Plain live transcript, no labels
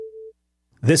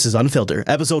This is Unfilter,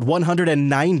 episode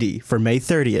 190 for May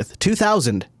 30th,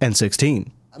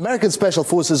 2016. American Special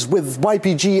Forces with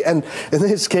YPG, and in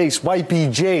this case,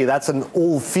 YPJ, that's an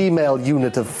all-female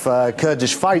unit of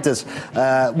Kurdish fighters,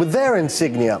 with their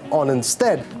insignia on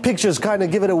instead. Pictures kind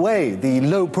of give it away. The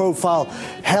low-profile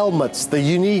helmets, the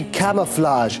unique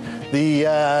camouflage, the,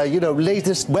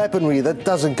 latest weaponry that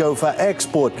doesn't go for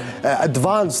export,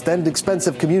 advanced and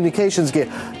expensive communications gear.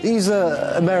 These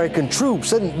are American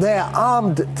troops, and they're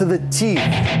armed to the teeth.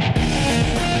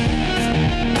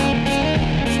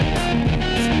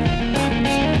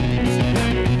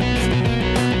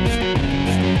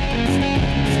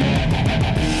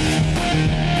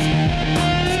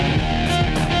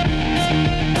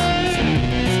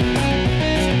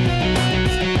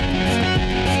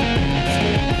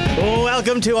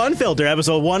 Welcome to Unfilter,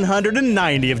 episode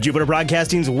 190 of Jupiter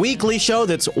Broadcasting's weekly show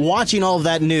that's watching all of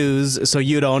that news so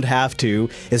you don't have to.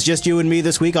 It's just you and me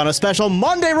this week on a special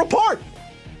Monday report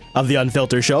of the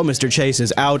Unfilter show. Mr. Chase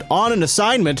is out on an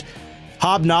assignment,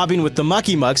 hobnobbing with the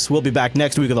Mucky Mucks. We'll be back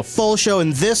next week with a full show,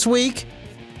 and this week,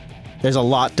 there's a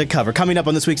lot to cover. Coming up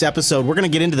on this week's episode, we're going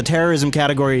to get into the terrorism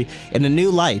category in a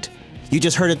new light. You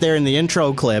just heard it there in the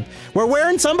intro clip. We're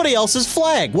wearing somebody else's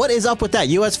flag. What is up with that?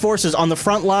 U.S. forces on the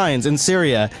front lines in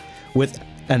Syria with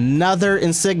another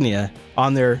insignia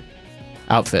on their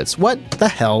outfits. What the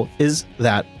hell is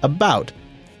that about?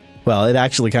 Well, it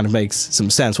actually kind of makes some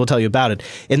sense. We'll tell you about it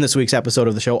in this week's episode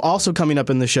of the show. Also coming up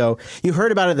in the show, you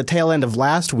heard about it at the tail end of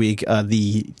last week.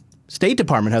 The State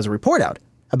Department has a report out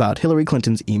about Hillary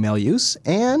Clinton's email use,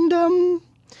 and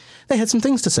they had some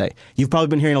things to say. You've probably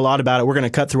been hearing a lot about it. We're going to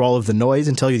cut through all of the noise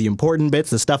and tell you the important bits,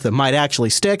 the stuff that might actually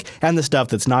stick, and the stuff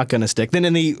that's not going to stick. Then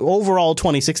in the overall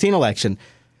 2016 election,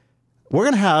 we're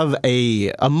going to have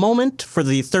a moment for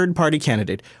the third-party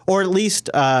candidate, or at least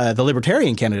the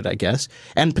Libertarian candidate, I guess,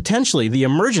 and potentially the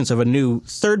emergence of a new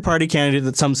third-party candidate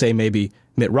that some say may be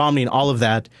Mitt Romney and all of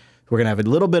that. We're going to have a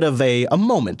little bit of a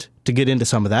moment to get into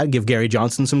some of that, give Gary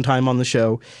Johnson some time on the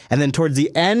show, and then towards the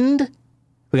end,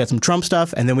 we got some Trump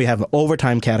stuff, and then we have an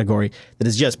overtime category that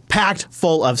is just packed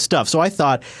full of stuff. So I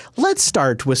thought, let's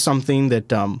start with something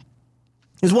that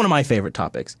is one of my favorite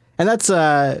topics, and that's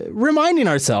reminding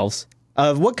ourselves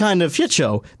of what kind of shit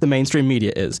show the mainstream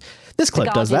media is. This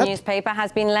clip does that. The Guardian newspaper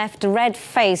has been left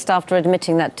red-faced after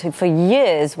admitting that for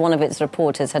years one of its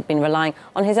reporters had been relying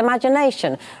on his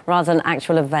imagination rather than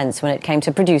actual events when it came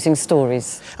to producing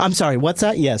stories. I'm sorry, what's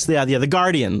that? Yes, the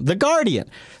Guardian. The Guardian.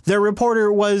 Their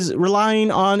reporter was relying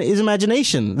on his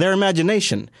imagination, their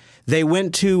imagination. They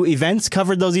went to events,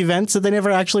 covered those events that they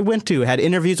never actually went to, had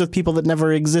interviews with people that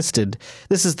never existed.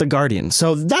 This is The Guardian.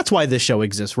 So that's why this show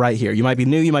exists right here. You might be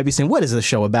new, you might be saying, what is this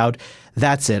show about?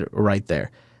 That's it right there.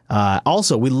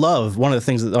 Also, we love, one of the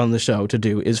things on the show to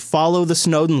do is follow the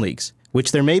Snowden leaks,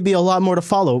 which there may be a lot more to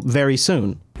follow very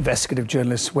soon. Investigative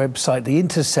journalist website The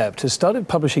Intercept has started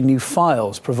publishing new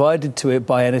files provided to it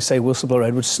by NSA whistleblower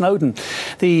Edward Snowden.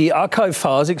 The archive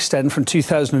files extend from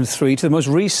 2003 to the most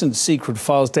recent secret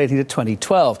files dating to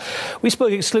 2012. We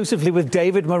spoke exclusively with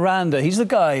David Miranda. He's the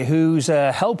guy who's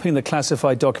helping the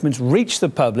classified documents reach the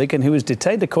public and who was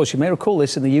detained, of course, you may recall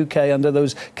this, in the UK under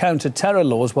those counter-terror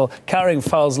laws while carrying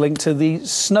files linked to the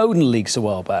Snowden leaks a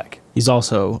while back. He's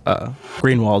also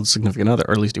Greenwald's significant other,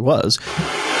 or at least he was.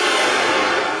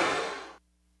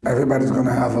 Everybody's going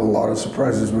to have a lot of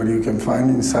surprises what you can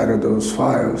find inside of those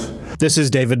files. This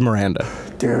is David Miranda.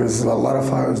 There's a lot of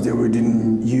files that we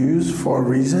didn't use for a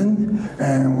reason,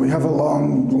 and we have a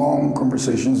long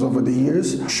conversations over the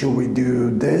years. Should we do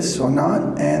this or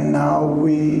not? And now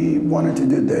we wanted to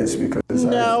do this because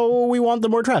now we want the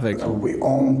more traffic. We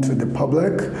own to the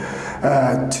public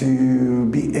to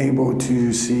be able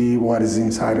to see what is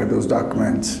inside of those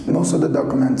documents. Most of the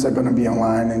documents are going to be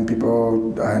online, and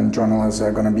people and journalists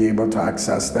are going to be able to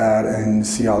access that and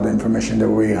see all the information that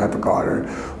we have gathered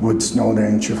with Snowden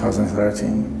in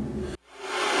 2013.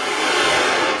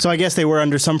 So I guess they were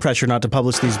under some pressure not to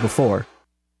publish these before.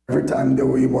 Every time that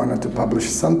we wanted to publish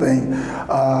something,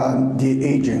 the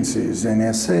agencies,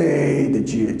 NSA, the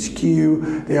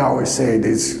GHQ, they always say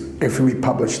this: if we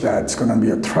publish that, it's going to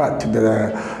be a threat to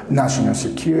the national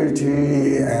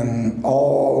security and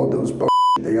all those bullshit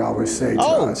they always say to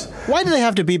us. Why do they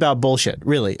have to be about bullshit,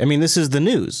 really? I mean, this is the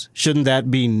news. Shouldn't that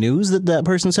be news that that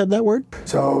person said that word?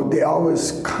 So they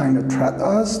always kind of threat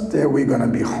us that we're going to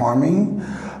be harming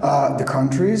the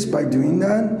countries by doing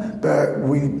that, but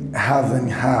we haven't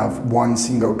have one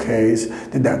single case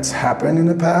that's happened in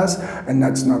the past, and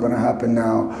that's not going to happen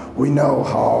now. We know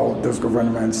how those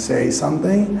governments say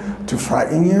something to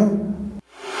frighten you.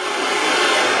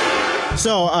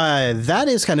 So that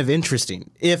is kind of interesting.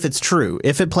 If it's true,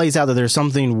 if it plays out that there's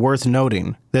something worth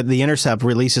noting, that The Intercept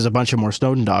releases a bunch of more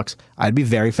Snowden docs, I'd be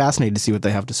very fascinated to see what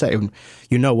they have to say. And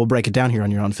we'll break it down here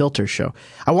on your Unfilter show.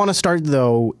 I want to start,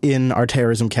 though, in our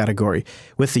terrorism category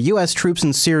with the U.S. troops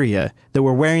in Syria that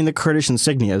were wearing the Kurdish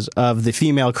insignias of the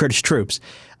female Kurdish troops.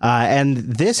 And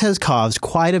this has caused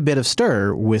quite a bit of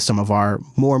stir with some of our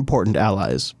more important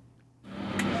allies.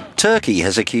 Turkey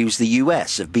has accused the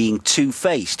US of being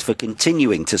two-faced for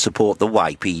continuing to support the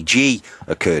YPG,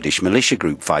 a Kurdish militia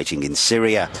group fighting in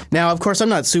Syria. Now, of course, I'm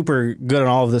not super good on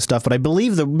all of this stuff, but I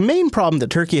believe the main problem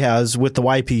that Turkey has with the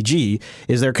YPG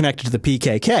is they're connected to the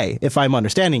PKK, if I'm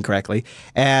understanding correctly.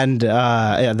 And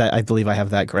I believe I have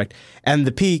that correct. And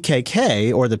the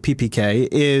PKK, or the PPK,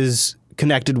 is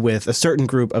connected with a certain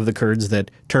group of the Kurds that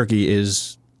Turkey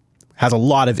has a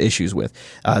lot of issues with.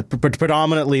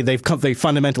 Predominantly, they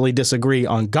fundamentally disagree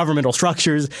on governmental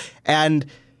structures, and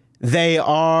they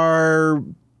are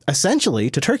essentially,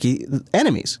 to Turkey,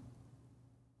 enemies.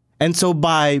 And so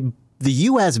by the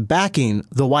U.S. backing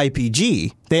the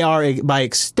YPG, they are, by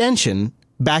extension,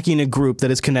 backing a group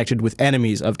that is connected with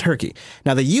enemies of Turkey.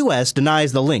 Now, the U.S.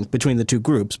 denies the link between the two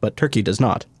groups, but Turkey does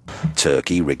not.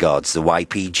 Turkey regards the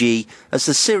YPG as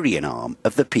the Syrian arm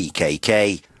of the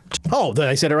PKK. Oh,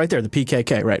 I said it right there, the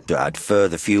PKK, right. To add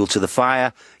further fuel to the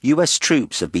fire, US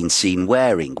troops have been seen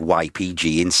wearing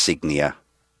YPG insignia.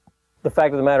 The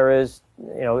fact of the matter is,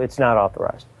 it's not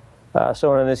authorized.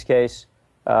 So in this case,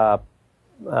 they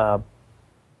were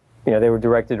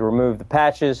directed to remove the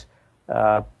patches.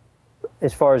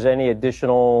 As far as any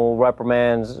additional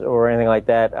reprimands or anything like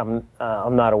that, I'm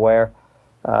not aware.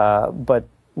 But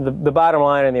the bottom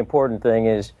line and the important thing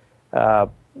is that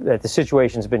the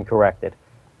situation's been corrected,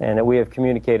 and that we have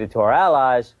communicated to our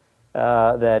allies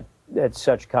that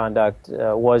such conduct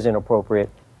was inappropriate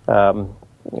and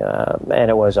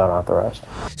it was unauthorized.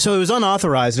 So it was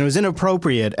unauthorized and it was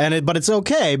inappropriate, but it's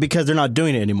okay because they're not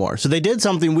doing it anymore. So they did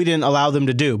something we didn't allow them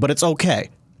to do, but it's okay.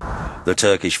 The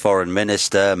Turkish Foreign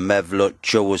Minister Mevlut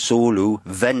Çavuşoğlu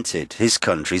vented his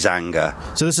country's anger.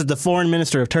 So this is the Foreign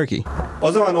Minister of Turkey.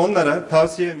 O zaman onlara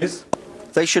tavsiyemiz,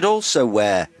 they should also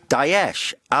wear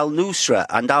Daesh, Al-Nusra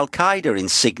and Al-Qaeda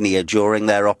insignia during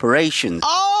their operations.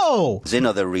 Oh! In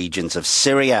other regions of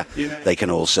Syria. They can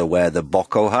also wear the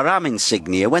Boko Haram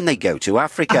insignia when they go to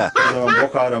Africa. The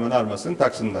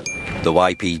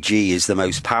YPG is the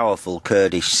most powerful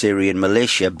Kurdish Syrian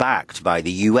militia backed by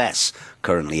the US,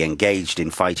 currently engaged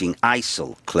in fighting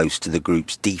ISIL close to the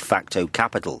group's de facto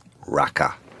capital,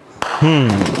 Raqqa.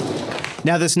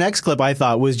 Now, this next clip, I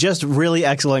thought, was just really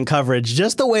excellent coverage.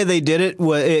 Just the way they did it,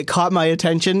 it caught my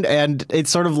attention, and it's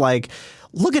sort of like,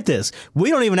 look at this. We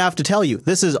don't even have to tell you.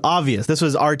 This is obvious. This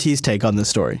was RT's take on this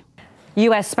story.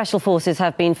 US special forces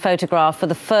have been photographed for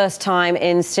the first time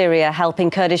in Syria, helping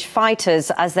Kurdish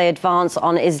fighters as they advance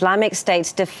on Islamic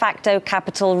State's de facto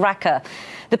capital, Raqqa.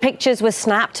 The pictures were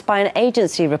snapped by an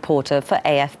agency reporter for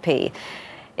AFP.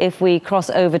 If we cross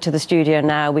over to the studio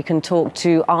now, we can talk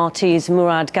to RT's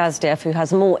Murad Gazdiev, who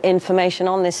has more information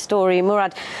on this story.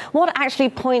 Murad, what actually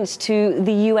points to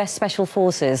the US Special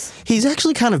Forces? He's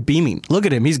actually kind of beaming. Look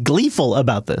at him. He's gleeful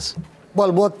about this.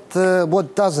 Well,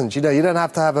 what doesn't? You don't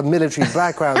have to have a military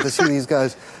background to see these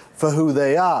guys for who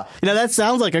they are. That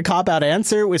sounds like a cop-out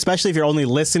answer, especially if you're only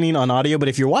listening on audio. But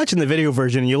if you're watching the video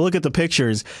version and you look at the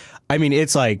pictures, I mean,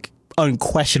 it's like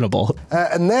unquestionable.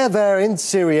 And they're there in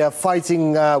Syria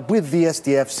fighting with the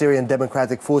SDF, Syrian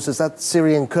Democratic Forces, that's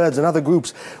Syrian Kurds and other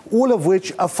groups, all of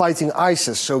which are fighting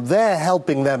ISIS. So they're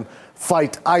helping them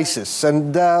fight ISIS.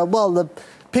 And, the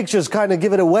pictures kind of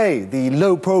give it away. The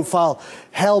low-profile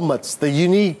helmets, the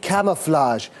unique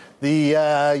camouflage, the,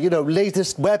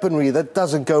 latest weaponry that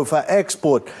doesn't go for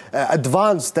export,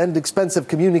 advanced and expensive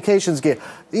communications gear.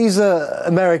 These are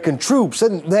American troops,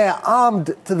 and they're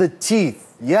armed to the teeth.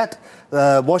 Yet,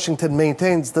 Washington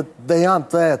maintains that they aren't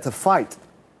there to fight.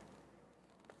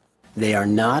 They are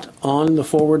not on the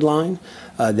forward line.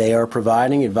 They are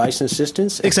providing advice and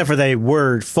assistance. Except for they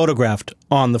were photographed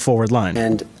on the forward line.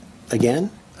 And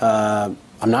again, I'm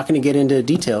not going to get into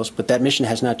details, but that mission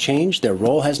has not changed. Their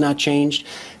role has not changed.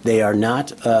 They are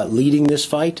not leading this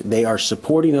fight. They are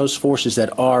supporting those forces that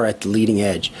are at the leading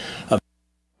edge of.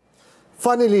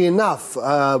 Funnily enough,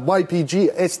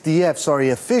 YPG,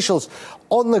 SDF, officials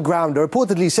on the ground are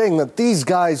reportedly saying that these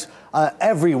guys are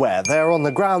everywhere. They're on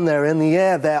the ground, they're in the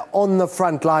air, they're on the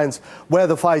front lines where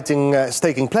the fighting is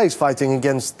taking place, fighting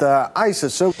against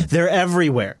ISIS. So they're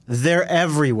everywhere. They're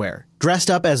everywhere.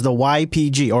 Dressed up as the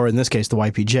YPG, or in this case, the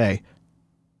YPJ.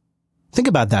 Think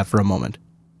about that for a moment.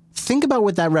 Think about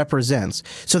what that represents.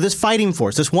 So this fighting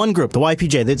force, this one group, the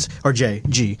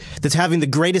YPG, that's having the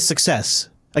greatest success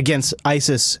against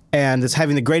ISIS and that's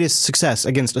having the greatest success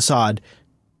against Assad,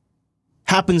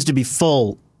 happens to be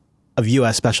full of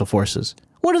U.S. Special Forces.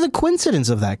 What are the coincidences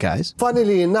of that, guys?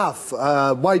 Funnily enough,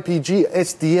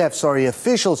 SDF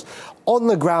officials on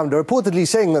the ground are reportedly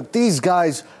saying that these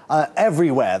guys are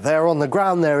everywhere. They're on the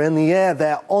ground, they're in the air,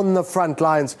 they're on the front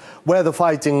lines where the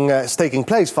fighting is taking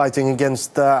place, fighting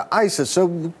against ISIS.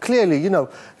 So clearly,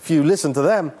 if you listen to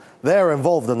them, they're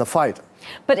involved in the fight.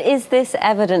 But is this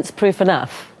evidence proof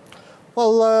enough?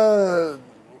 Well,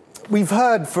 we've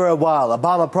heard for a while.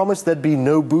 Obama promised there'd be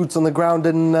no boots on the ground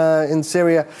in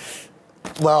Syria.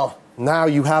 Well, now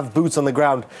you have boots on the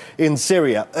ground in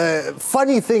Syria.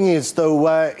 Funny thing is, though,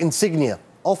 insignia.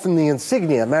 Often the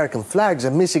insignia, American flags,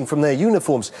 are missing from their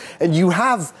uniforms. And you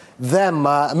have them,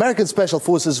 American Special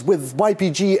Forces, with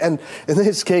YPG, and in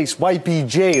this case,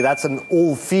 YPJ. That's an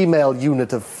all-female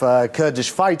unit of Kurdish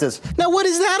fighters. Now, what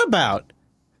is that about?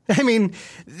 I mean,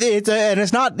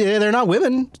 they're not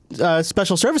women,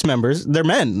 special service members. They're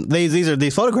men.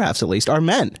 These photographs, at least, are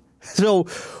men. So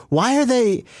why are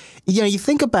they... you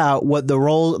think about what the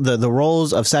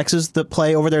roles of sexes that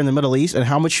play over there in the Middle East and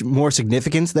how much more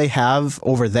significance they have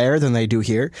over there than they do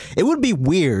here. It would be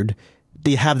weird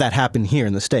to have that happen here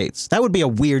in the States. That would be a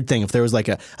weird thing if there was like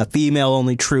a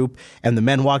female-only troop and the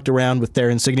men walked around with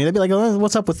their insignia. They'd be like, oh,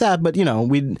 what's up with that? But,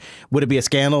 would it be a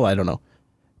scandal? I don't know.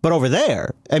 But over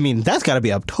there, I mean, that's got to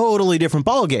be a totally different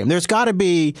ballgame. There's got to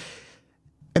be...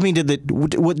 I mean, did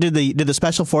the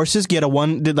Special Forces get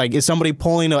is somebody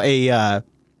pulling a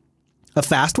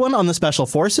fast one on the Special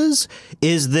Forces?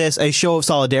 Is this a show of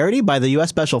solidarity by the U.S.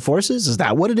 Special Forces? Is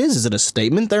that what it is? Is it a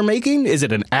statement they're making? Is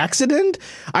it an accident?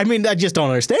 I mean, I just don't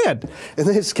understand. In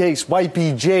this case,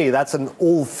 YPJ, that's an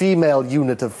all-female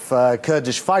unit of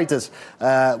Kurdish fighters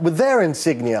with their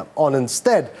insignia on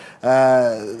instead.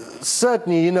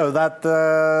 Certainly,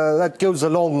 that goes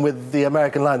along with the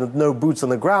American line of no boots on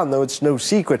the ground, though it's no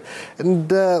secret.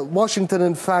 And Washington,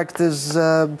 in fact, is...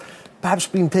 perhaps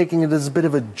been taking it as a bit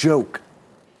of a joke.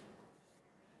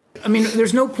 I mean,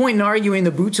 there's no point in arguing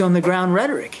the boots on the ground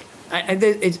rhetoric.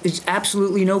 It's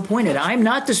absolutely no point in it. I'm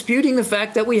not disputing the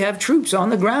fact that we have troops on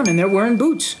the ground and they're wearing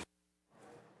boots.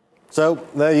 So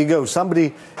there you go.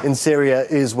 Somebody in Syria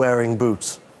is wearing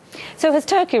boots. So has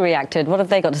Turkey reacted? What have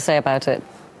they got to say about it?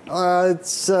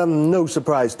 It's no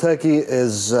surprise. Turkey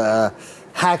is...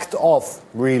 hacked off,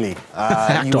 really.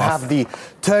 You have the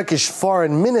Turkish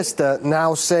foreign minister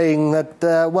now saying that,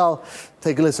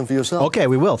 take a listen for yourself. Okay,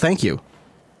 we will. Thank you.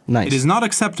 Nice. It is not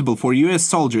acceptable for U.S.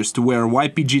 soldiers to wear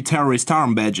YPG terrorist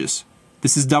arm badges.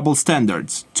 This is double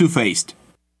standards, two-faced.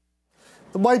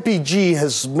 The YPG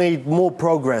has made more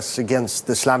progress against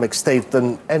Islamic State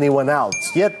than anyone else.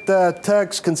 Yet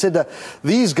Turks consider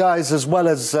these guys, as well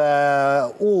as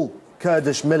all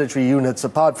Kurdish military units,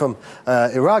 apart from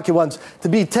Iraqi ones, to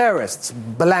be terrorists,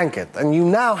 blanket. And you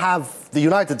now have the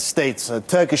United States, a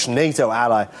Turkish NATO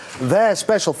ally, their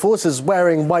special forces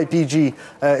wearing YPG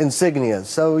insignia.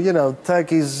 So,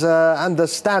 Turkey's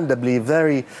understandably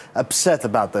very upset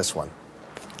about this one.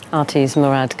 RT's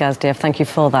Murad Gazdiev, thank you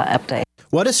for that update.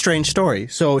 What a strange story.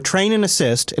 So train and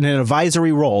assist in an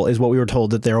advisory role is what we were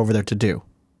told that they're over there to do.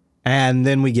 And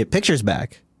then we get pictures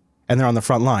back. And they're on the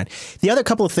front line. The other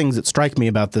couple of things that strike me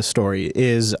about this story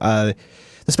is the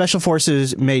Special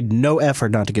Forces made no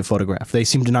effort not to get photographed. They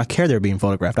seem to not care they're being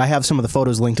photographed. I have some of the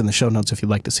photos linked in the show notes if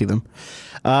you'd like to see them.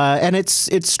 And it's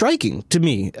striking to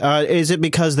me. Is it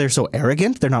because they're so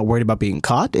arrogant? They're not worried about being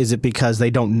caught? Is it because they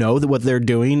don't know that what they're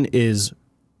doing is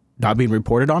not being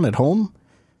reported on at home?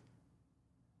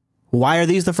 Why are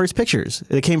these the first pictures?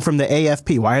 It came from the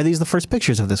AFP. Why are these the first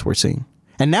pictures of this we're seeing?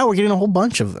 And now we're getting a whole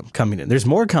bunch of them coming in. There's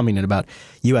more coming in about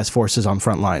U.S. forces on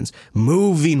front lines,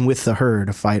 moving with the herd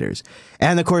of fighters.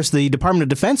 And, of course, the Department of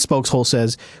Defense spokeshole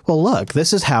says, well, look,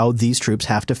 this is how these troops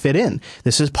have to fit in.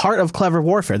 This is part of clever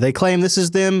warfare. They claim this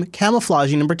is them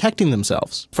camouflaging and protecting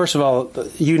themselves. First of all,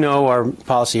 our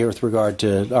policy here with regard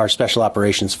to our special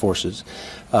operations forces,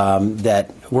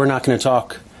 that we're not going to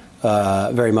talk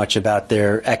very much about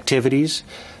their activities,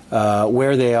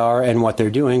 where they are and what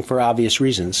they're doing for obvious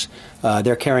reasons.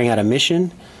 They're carrying out a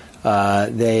mission.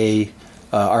 They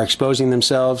are exposing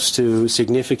themselves to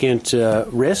significant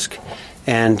risk.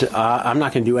 And I'm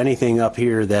not going to do anything up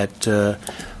here that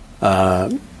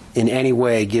in any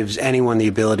way gives anyone the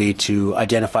ability to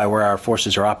identify where our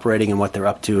forces are operating and what they're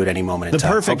up to at any moment in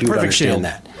time. Perfect shield.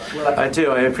 That. Well, I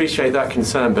do. I appreciate that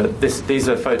concern, but these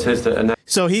are photos that are now.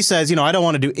 So he says, I don't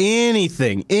want to do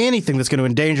anything that's going to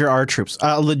endanger our troops.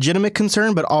 A legitimate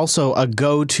concern, but also a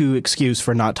go-to excuse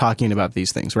for not talking about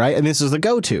these things, right? And this is the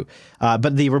go-to.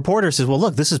 But the reporter says, well,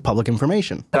 look, this is public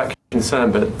information. That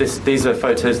concern, but these are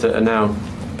photos that are now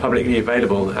publicly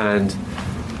available, and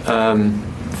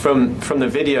from the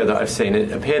video that I've seen,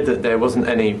 it appeared that there wasn't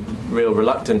any real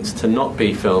reluctance to not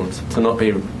be filmed, to not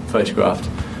be photographed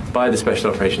by the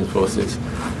Special Operations Forces.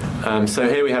 So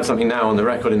here we have something now on the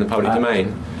record in the public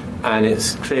domain, and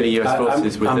it's clearly US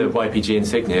forces with the YPG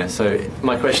insignia. So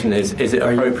my question is it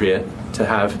appropriate to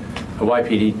have a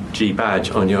YPG badge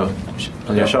on your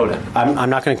shoulder? I'm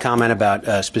not going to comment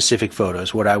about specific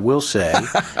photos. What I will say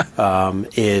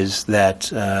is that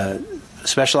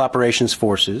Special Operations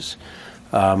Forces,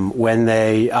 when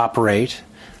they operate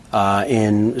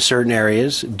in certain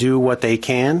areas, do what they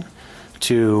can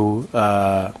to,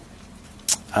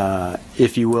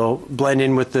 if you will, blend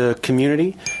in with the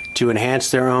community to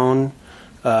enhance their own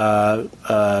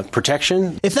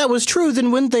protection. If that was true,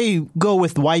 then wouldn't they go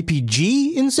with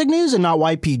YPG insignias and not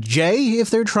YPJ if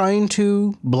they're trying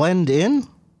to blend in?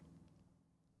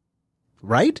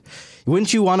 Right?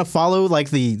 Wouldn't you want to follow like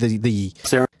the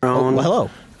their own? Hello.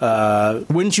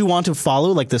 Wouldn't you want to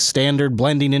follow like the standard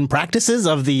blending in practices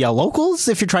of the locals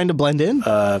if you're trying to blend in?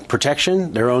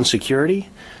 Protection, their own security,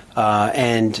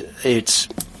 and it's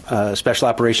Special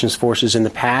Operations Forces in the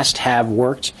past have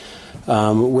worked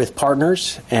with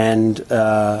partners and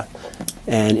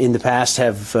in the past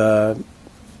have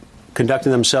conducted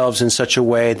themselves in such a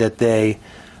way that they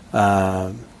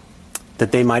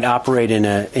might operate in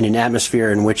an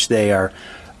atmosphere in which they are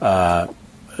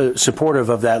supportive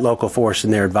of that local force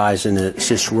and their advise and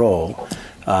assist role,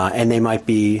 and they might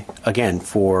be, again,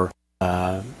 for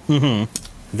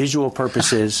visual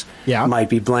purposes, might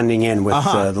be blending in with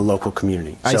the local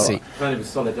community. I see. Kind of a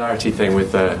solidarity thing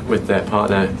with their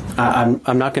partner.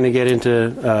 I'm not going to get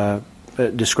into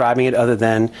describing it other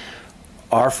than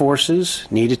our forces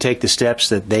need to take the steps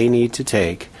that they need to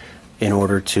take in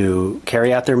order to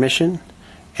carry out their mission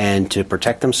and to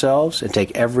protect themselves and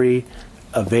take every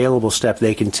available step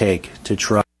they can take to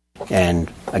try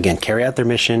and, again, carry out their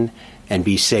mission and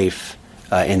be safe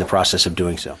in the process of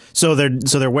doing so. So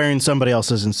they're wearing somebody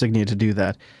else's insignia to do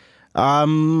that.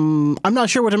 I'm not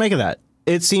sure what to make of that.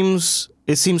 It seems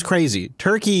crazy.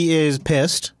 Turkey is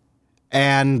pissed,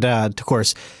 and of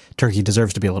course, Turkey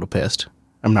deserves to be a little pissed.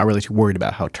 I'm not really too worried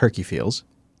about how Turkey feels,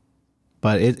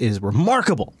 but it is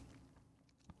remarkable.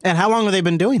 And how long have they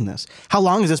been doing this? How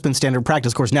long has this been standard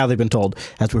practice? Of course, now they've been told,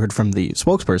 as we heard from the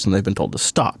spokesperson, they've been told to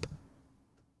stop.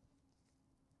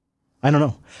 I don't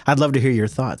know. I'd love to hear your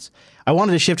thoughts. I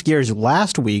wanted to shift gears.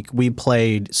 Last week, we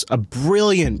played a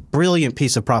brilliant, brilliant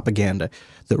piece of propaganda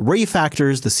that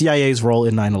refactors the CIA's role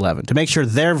in 9/11 to make sure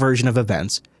their version of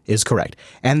events is correct.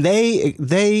 And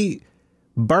they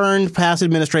burned past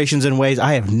administrations in ways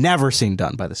I have never seen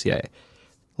done by the CIA.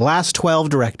 Last 12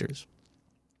 directors.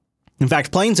 In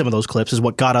fact, playing some of those clips is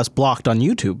what got us blocked on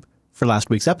YouTube for last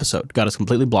week's episode. Got us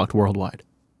completely blocked worldwide.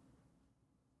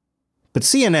 But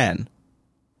CNN,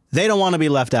 they don't want to be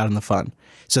left out in the fun.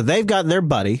 So they've got their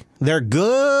buddy, their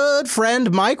good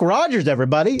friend, Mike Rogers,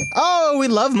 everybody. Oh, we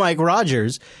love Mike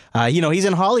Rogers. He's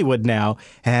in Hollywood now,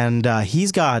 and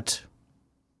he's got,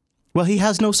 well, he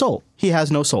has no soul. He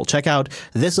has no soul. Check out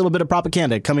this little bit of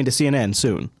propaganda coming to CNN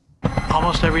soon.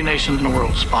 Almost every nation in the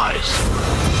world spies.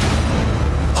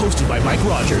 Hosted by Mike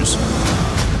Rogers.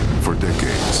 For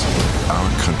decades,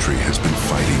 our country has been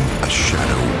fighting a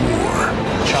shadow war.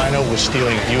 China was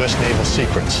stealing U.S. naval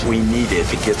secrets. We need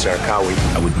it. It gets our cowie.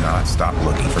 I would not stop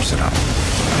looking for Saddam.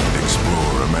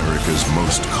 Explore America's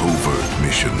most covert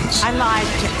missions. I lied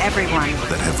to everyone.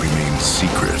 That have remained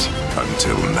secret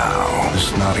until now.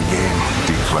 It's not a game.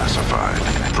 Declassified.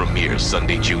 Premieres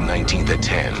Sunday, June 19th at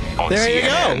 10 on there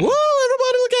CNN. You go. Woo!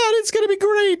 Everybody look out. It's going to be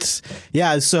great.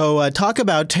 Yeah, so talk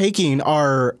about taking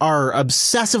our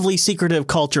obsessively secretive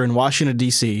culture in Washington,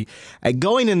 D.C., and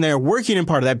going in there, working in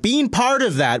part of that, being part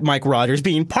of that, Mike Rogers,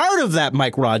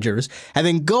 and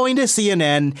then going to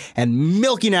CNN and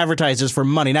milking advertisers for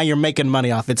money. Now you're making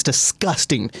money off. It's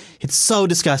disgusting. It's so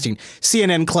disgusting.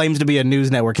 CNN claims to be a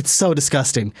news network. It's so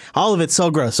disgusting. All of it's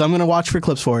so gross. So I'm going to watch for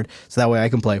clips for it so that way I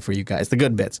can play for you guys, the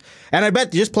good bits. And I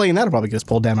bet just playing that will probably get us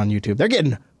pulled down on YouTube. They're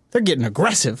getting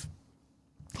aggressive.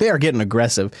 They are getting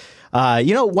aggressive. Why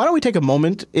don't we take a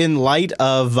moment in light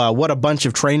of what a bunch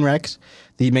of train wrecks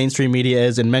the mainstream media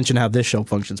is and mention how this show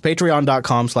functions.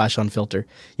 Patreon.com/unfilter.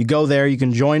 You go there, you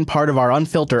can join part of our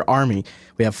Unfilter army.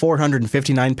 We have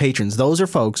 459 patrons. Those are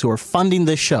folks who are funding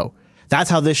this show. That's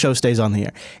how this show stays on the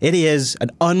air. It is an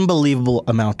unbelievable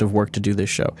amount of work to do this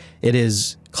show. It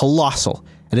is colossal.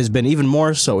 It has been even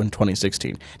more so in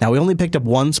 2016. Now, we only picked up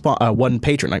one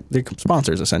patron, like they're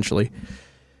sponsors essentially,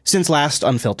 since last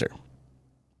Unfilter.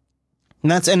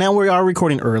 And now we are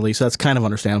recording early, so that's kind of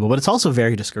understandable, but it's also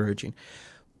very discouraging.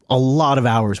 A lot of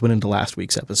hours went into last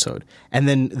week's episode. And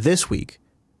then this week,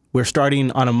 we're starting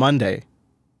on a Monday.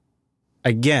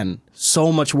 Again,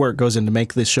 so much work goes in to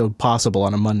make this show possible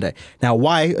on a Monday. Now,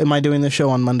 why am I doing this show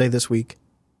on Monday this week?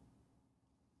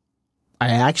 I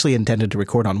actually intended to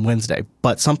record on Wednesday,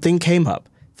 but something came up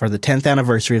for the 10th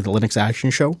anniversary of the Linux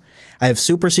Action Show. I have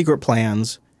super secret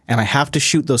plans, and I have to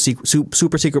shoot those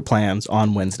super secret plans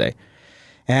on Wednesday.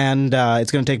 And it's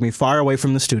going to take me far away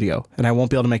from the studio, and I won't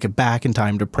be able to make it back in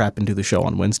time to prep and do the show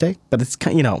on Wednesday. But it's,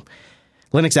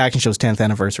 Linux Action Show's 10th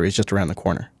anniversary is just around the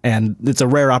corner, and it's a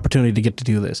rare opportunity to get to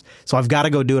do this. So I've got to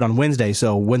go do it on Wednesday.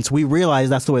 So once we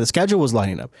realized that's the way the schedule was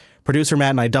lining up, producer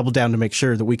Matt and I doubled down to make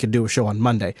sure that we could do a show on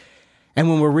Monday. And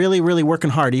when we're really, really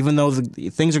working hard, even though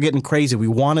things are getting crazy, we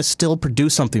want to still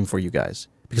produce something for you guys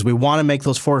because we want to make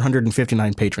those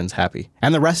 459 patrons happy.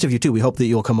 And the rest of you, too. We hope that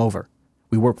you'll come over.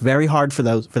 We work very hard for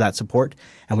that support,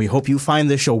 and we hope you find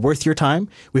this show worth your time.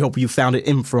 We hope you found it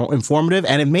informative,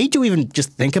 and it made you even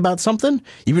just think about something,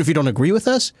 even if you don't agree with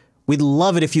us. We'd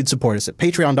love it if you'd support us at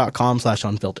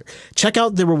patreon.com/unfilter. Check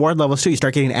out the reward levels, too. You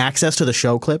start getting access to the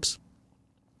show clips.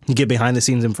 You get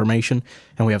behind-the-scenes information,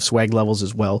 and we have swag levels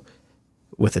as well,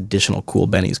 with additional cool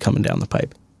bennies coming down the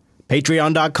pipe.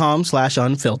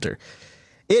 Patreon.com/unfilter.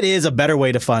 It is a better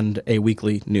way to fund a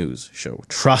weekly news show.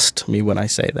 Trust me when I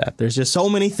say that. There's just so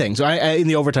many things. In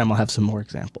the overtime, I'll have some more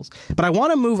examples. But I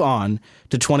want to move on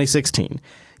to 2016.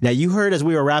 Now, you heard as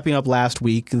we were wrapping up last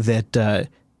week that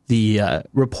the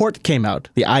report came out,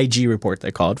 the IG report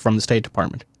they call it, from the State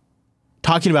Department,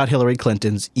 talking about Hillary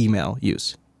Clinton's email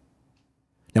use.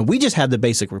 Now, we just had the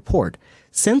basic report.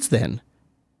 Since then,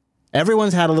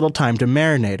 everyone's had a little time to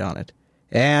marinate on it.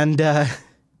 And,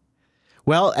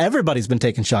 well, everybody's been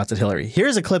taking shots at Hillary.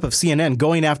 Here's a clip of CNN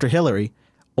going after Hillary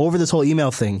over this whole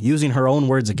email thing, using her own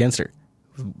words against her.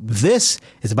 This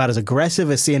is about as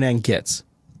aggressive as CNN gets.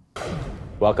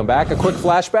 Welcome back. A quick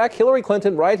flashback. Hillary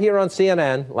Clinton right here on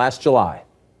CNN last July.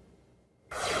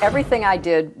 Everything I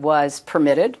did was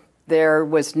permitted. There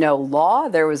was no law.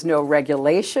 There was no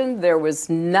regulation. There was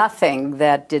nothing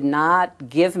that did not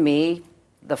give me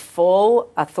the full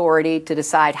authority to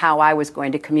decide how I was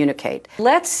going to communicate.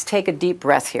 Let's take a deep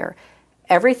breath here.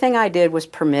 Everything I did was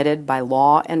permitted by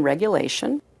law and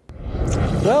regulation.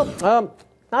 Well,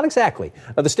 not exactly.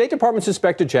 The State Department's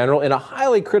Inspector General, in a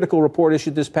highly critical report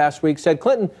issued this past week, said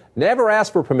Clinton never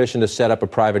asked for permission to set up a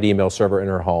private email server in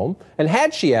her home. And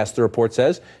had she asked, the report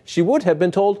says, she would have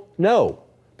been told no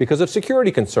because of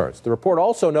security concerns. The report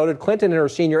also noted Clinton and her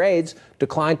senior aides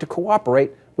declined to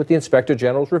cooperate with the Inspector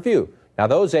General's review. Now,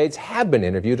 those aides have been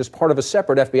interviewed as part of a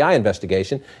separate FBI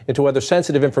investigation into whether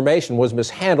sensitive information was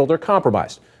mishandled or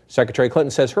compromised. Secretary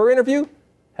Clinton says her interview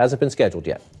hasn't been scheduled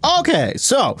yet. Okay,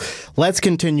 so let's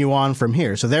continue on from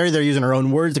here. So they're using her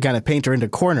own words to kind of paint her into a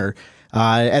corner.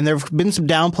 And there have been some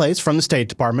downplays from the State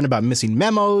Department about missing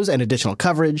memos and additional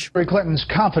coverage. Hillary Clinton's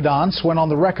confidants went on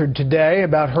the record today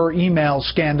about her email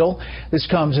scandal. This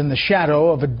comes in the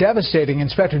shadow of a devastating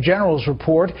Inspector General's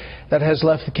report that has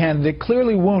left the candidate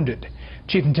clearly wounded.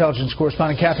 Chief Intelligence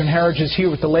Correspondent Catherine Harridge is here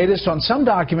with the latest on some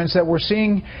documents that we're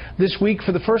seeing this week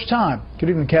for the first time. Good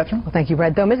evening, Catherine. Well, thank you,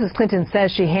 Brett. Though Mrs. Clinton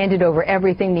says she handed over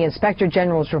everything, the Inspector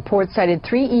General's report cited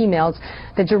 3 emails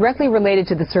that directly related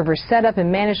to the server's setup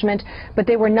and management, but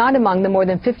they were not among the more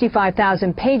than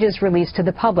 55,000 pages released to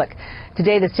the public.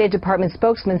 Today, the State Department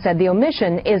spokesman said the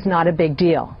omission is not a big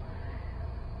deal.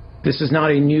 This is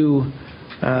not a new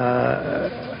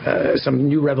some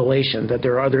new revelation that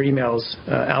there are other emails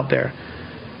out there.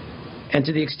 And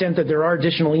to the extent that there are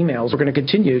additional emails, we're going to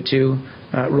continue to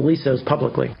release those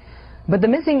publicly. But the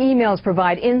missing emails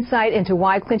provide insight into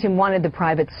why Clinton wanted the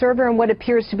private server and what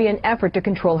appears to be an effort to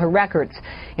control her records.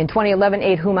 In 2011,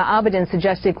 aide Huma Abedin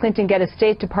suggested Clinton get a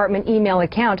State Department email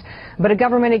account, but a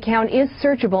government account is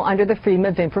searchable under the Freedom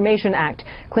of Information Act.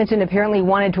 Clinton apparently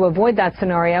wanted to avoid that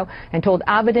scenario and told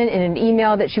Abedin in an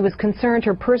email that she was concerned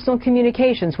her personal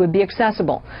communications would be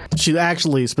accessible. She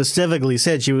actually specifically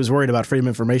said she was worried about Freedom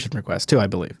of Information requests, too, I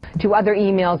believe. 2 other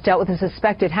emails dealt with a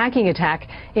suspected hacking attack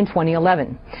in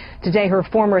 2011. Today, Tuesday, her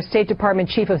former State Department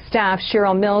Chief of Staff,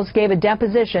 Cheryl Mills, gave a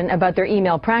deposition about their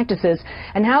email practices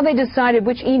and how they decided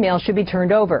which emails should be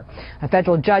turned over. A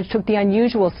federal judge took the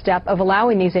unusual step of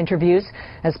allowing these interviews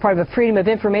as part of a Freedom of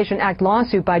Information Act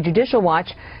lawsuit by Judicial Watch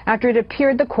after it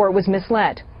appeared the court was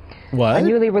misled. What? A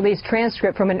newly released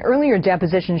transcript from an earlier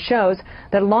deposition shows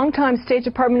that longtime State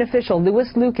Department official Louis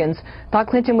Lukens thought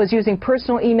Clinton was using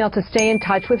personal email to stay in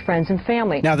touch with friends and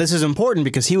family. Now, this is important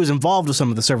because he was involved with some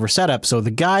of the server setup, so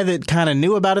the guy that kind of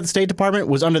knew about it at the State Department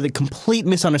was under the complete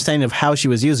misunderstanding of how she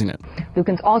was using it.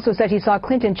 Lukens also said he saw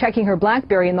Clinton checking her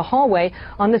BlackBerry in the hallway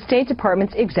on the State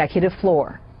Department's executive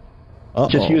floor.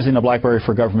 Just using a BlackBerry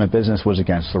for government business was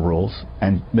against the rules,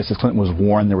 and Mrs. Clinton was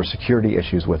warned there were security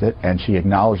issues with it, and she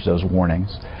acknowledged those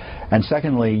warnings. And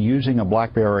secondly, using a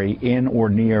BlackBerry in or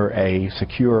near a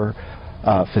secure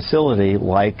facility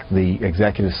like the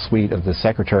executive suite of the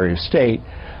Secretary of State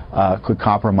could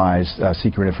compromise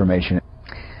secret information.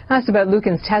 Asked about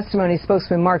Lukens' testimony,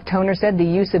 spokesman Mark Toner said the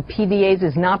use of PDAs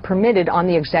is not permitted on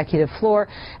the executive floor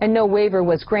and no waiver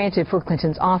was granted for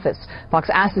Clinton's office. Fox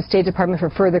asked the State Department for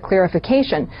further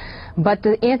clarification, but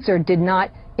the answer did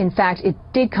not. In fact, it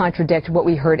did contradict what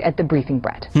we heard at the briefing,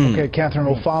 Brett. Okay, Catherine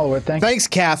will follow it. Thanks,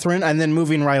 Catherine. And then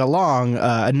moving right along,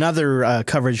 another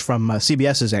coverage from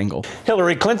CBS's angle.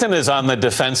 Hillary Clinton is on the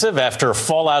defensive after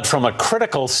fallout from a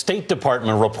critical State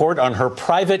Department report on her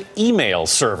private email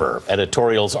server.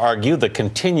 Editorials argue the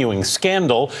continuing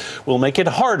scandal will make it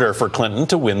harder for Clinton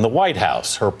to win the White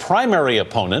House. Her primary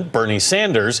opponent, Bernie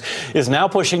Sanders, is now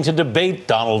pushing to debate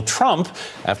Donald Trump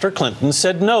after Clinton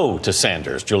said no to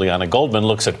Sanders. Juliana Goldman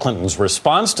looks at Clinton's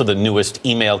response to the newest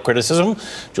email criticism.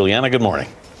 Juliana, good morning.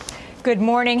 Good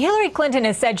morning. Hillary Clinton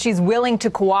has said she's willing to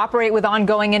cooperate with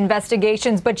ongoing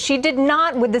investigations, but she did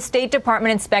not with the State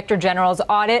Department Inspector General's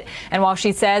audit. And while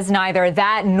she says neither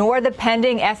that nor the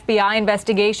pending FBI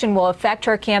investigation will affect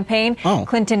her campaign,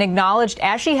 Clinton acknowledged,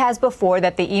 as she has before,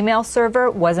 that the email server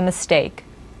was a mistake.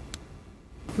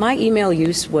 My email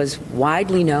use was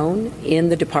widely known in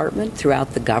the department,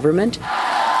 throughout the government.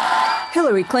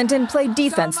 Hillary Clinton played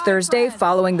defense Thursday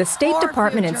following the State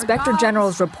Department Inspector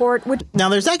General's report. Now,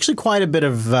 there's actually quite a bit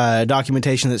of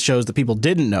documentation that shows that people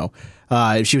didn't know.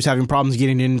 She was having problems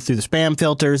getting in through the spam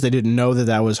filters. They didn't know that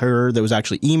that was her that was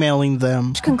actually emailing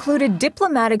them. Concluded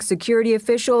diplomatic security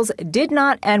officials did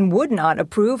not and would not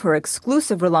approve her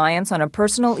exclusive reliance on a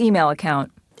personal email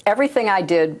account. Everything I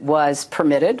did was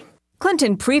permitted.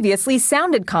 Clinton previously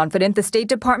sounded confident the State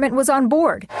Department was on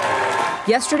board.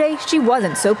 Yesterday, she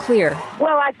wasn't so clear.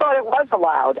 Well, I thought it was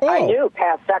allowed. I knew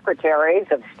past secretaries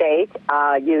of state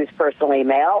use personal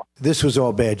email. This was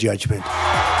all bad judgment.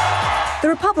 The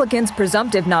Republicans'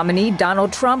 presumptive nominee,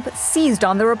 Donald Trump, seized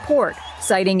on the report,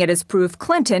 citing it as proof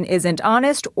Clinton isn't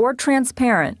honest or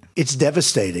transparent. It's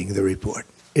devastating, the report.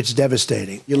 It's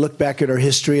devastating. You look back at her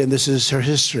history, and this is her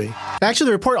history. Actually,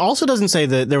 the report also doesn't say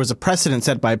that there was a precedent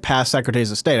set by past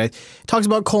secretaries of state. It talks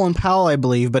about Colin Powell, I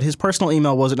believe, but his personal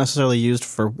email wasn't necessarily used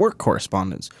for work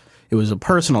correspondence. It was a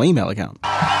personal email account.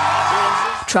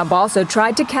 Trump also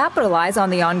tried to capitalize on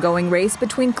the ongoing race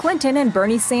between Clinton and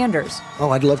Bernie Sanders.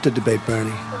 Oh, I'd love to debate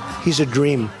Bernie. He's a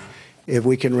dream. If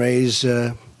we can raise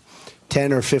 $10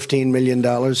 or $15 million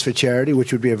for charity,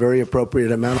 which would be a very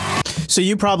appropriate amount. So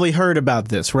you probably heard about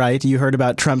this, right? You heard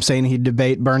about Trump saying he'd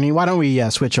debate Bernie. Why don't we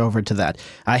switch over to that?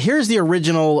 Here's the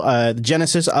original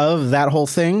genesis of that whole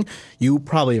thing. You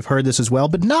probably have heard this as well,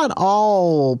 but not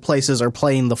all places are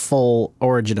playing the full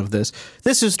origin of this.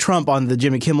 This is Trump on the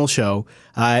Jimmy Kimmel show.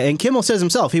 And Kimmel says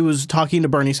himself he was talking to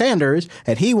Bernie Sanders,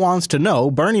 and Bernie wants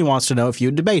to know if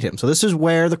you'd debate him. So this is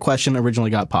where the question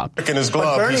originally got popped. In his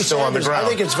glove, Bernie he's still Sanders, on the ground. I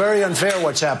think it's very unfair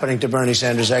what's happening to Bernie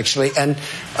Sanders, actually, and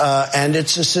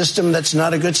it's a system that's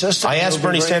not a good system. I asked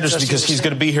Bernie Sanders because he's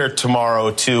going to be here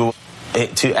tomorrow to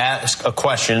ask a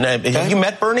question. Have you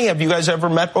met Bernie? Have you guys ever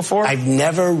met before? I've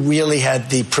never really had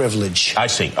the privilege. I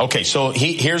see. Okay, so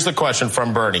here's the question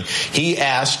from Bernie. He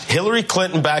asked, Hillary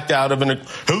Clinton backed out of an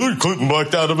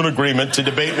agreement to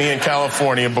debate me in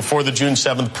California before the June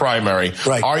 7th primary.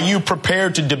 Right. Are you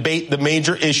prepared to debate the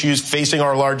major issues facing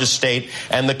our largest state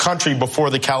and the country before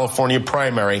the California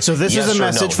primary? So this is a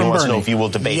message from Bernie. He wants to know if you will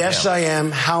debate him. Yes, I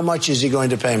am. How much is he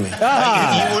going to pay me?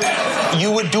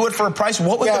 You would do it for a price?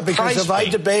 What would the price be? If I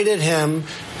debated him,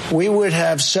 we would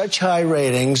have such high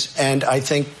ratings, and I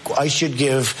think I should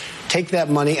take that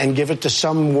money and give it to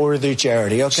some worthy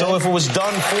charity, okay? So if it was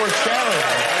done for charity,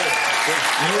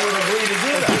 you would agree to do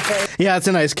that? Yeah, it's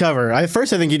a nice cover. At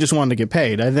first, I think he just wanted to get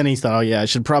paid. And then he thought, I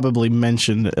should probably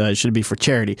mention it should be for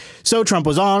charity. So Trump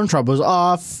was on, Trump was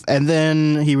off, and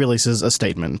then he releases a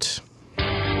statement.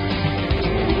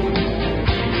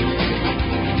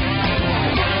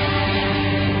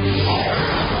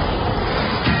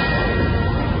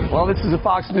 this is a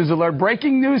Fox News alert.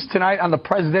 Breaking news tonight on the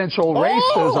presidential race.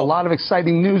 There's a lot of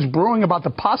exciting news brewing about the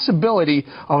possibility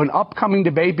of an upcoming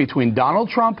debate between Donald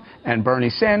Trump and Bernie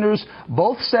Sanders.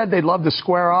 Both said they'd love to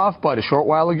square off, but a short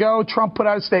while ago, Trump put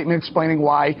out a statement explaining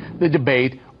why the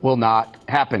debate will not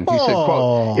happen. He said,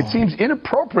 quote, "It seems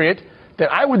inappropriate that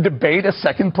I would debate a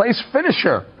second-place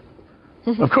finisher."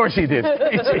 Of course he did.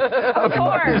 Of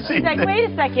course. He's like, wait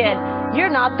a second. You're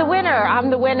not the winner.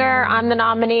 I'm the winner. I'm the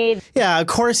nominee. Yeah, of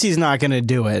course he's not going to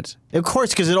do it. Of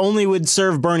course, because it only would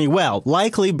serve Bernie well.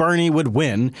 Likely Bernie would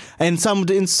win, and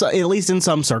at least in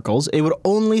some circles, it would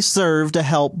only serve to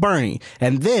help Bernie.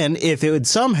 And then if it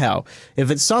somehow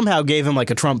gave him like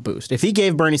a Trump boost, if he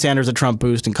gave Bernie Sanders a Trump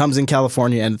boost and comes in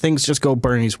California and things just go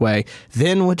Bernie's way,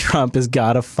 then Trump has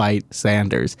got to fight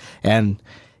Sanders. And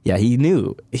yeah, he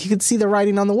knew. He could see the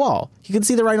writing on the wall.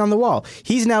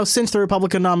 He's now cinched the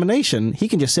Republican nomination. He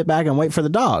can just sit back and wait for the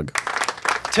dog.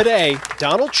 Today,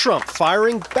 Donald Trump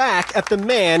firing back at the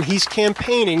man he's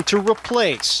campaigning to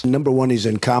replace. Number one, he's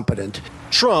incompetent.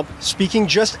 Trump, speaking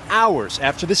just hours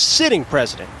after the sitting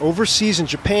president overseas in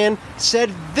Japan,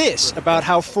 said this about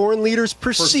how foreign leaders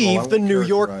perceive the New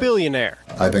York billionaire.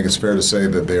 I think it's fair to say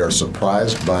that they are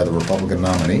surprised by the Republican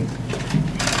nominee.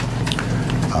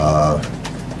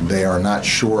 They are not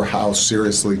sure how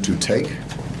seriously to take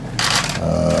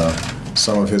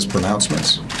some of his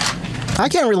pronouncements. I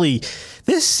can't really.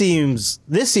 This seems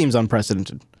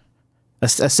unprecedented. A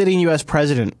sitting U.S.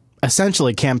 president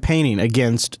essentially campaigning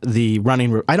against the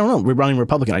running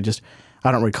Republican.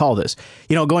 I don't recall this.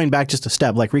 Going back just a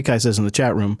step, like Rikai says in the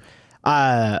chat room,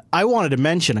 I wanted to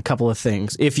mention a couple of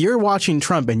things. If you're watching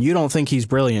Trump and you don't think he's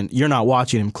brilliant, you're not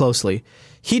watching him closely.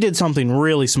 He did something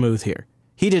really smooth here.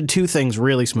 He did two things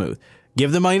really smooth.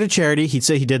 Give the money to charity. He'd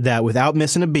say he did that without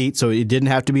missing a beat, so it didn't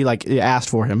have to be like asked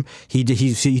for him. He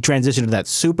transitioned to that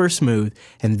super smooth.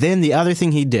 And then the other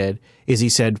thing he did is he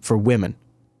said for women.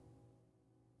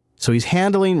 So he's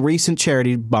handling recent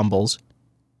charity bumbles.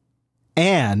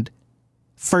 And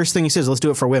first thing he says, let's do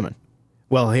it for women.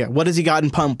 Well, here, what has he gotten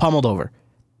pummeled over?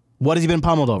 What has he been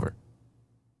pummeled over?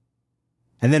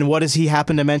 And then what does he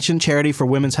happen to mention? Charity for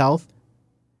women's health?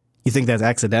 You think that's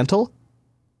accidental?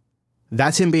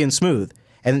 That's him being smooth.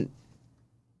 And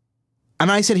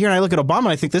I sit here and I look at Obama and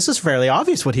I think this is fairly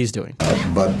obvious what he's doing.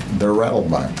 But they're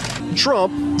rattled by him.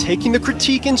 Trump taking the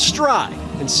critique in stride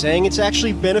and saying it's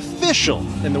actually beneficial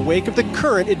in the wake of the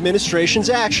current administration's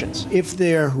actions. If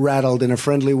they're rattled in a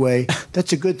friendly way,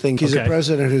 that's a good thing. He's a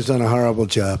president who's done a horrible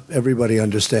job. Everybody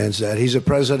understands that. He's a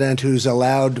president who's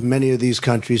allowed many of these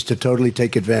countries to totally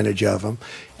take advantage of him.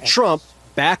 Trump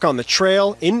back on the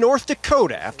trail in North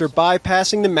Dakota after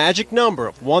bypassing the magic number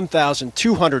of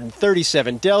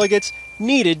 1,237 delegates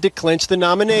needed to clinch the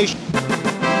nomination. The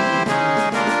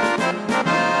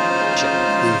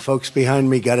folks behind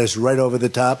me got us right over the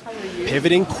top.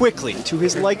 Pivoting quickly to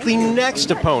his likely next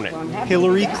opponent,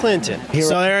 Hillary Clinton.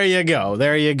 So there you go.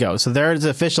 So there it's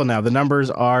official now. The numbers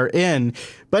are in.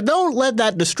 But don't let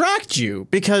that distract you,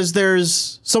 because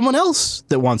there's someone else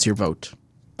that wants your vote.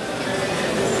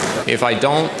 If I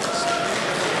don't,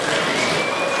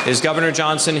 is Governor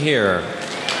Johnson here?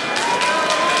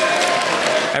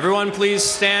 Everyone please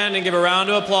stand and give a round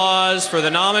of applause for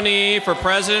the nominee for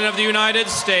President of the United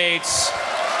States,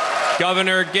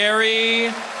 Governor Gary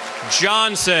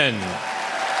Johnson.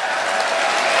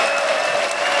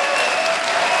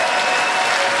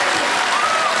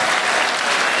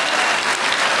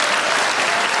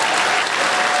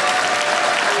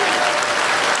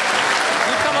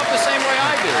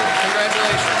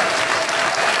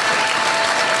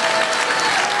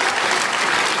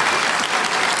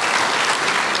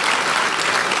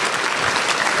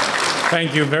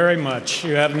 Thank you very much.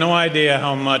 You have no idea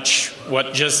how much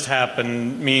what just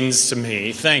happened means to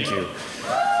me. Thank you.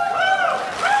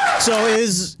 So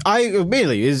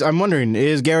I'm wondering,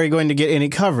 is Gary going to get any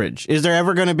coverage? Is there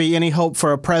ever going to be any hope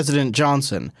for a President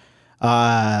Johnson?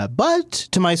 But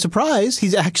to my surprise,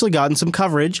 he's actually gotten some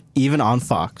coverage, even on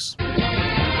Fox.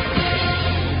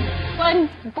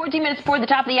 14 minutes before the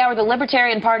top of the hour, the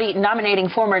Libertarian Party nominating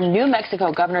former New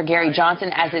Mexico Governor Gary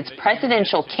Johnson as its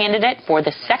presidential candidate for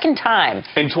the second time.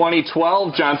 In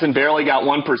 2012, Johnson barely got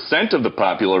 1% of the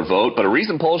popular vote, but a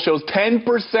recent poll shows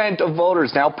 10% of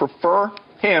voters now prefer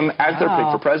him as their pick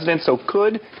for president. So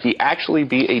could he actually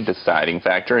be a deciding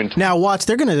factor? Now watch,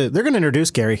 they're gonna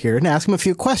introduce Gary here and ask him a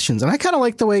few questions, and I kind of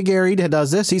like the way Gary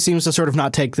does this. He seems to sort of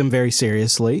not take them very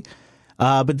seriously,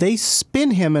 but they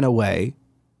spin him in a way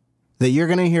that you're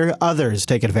going to hear others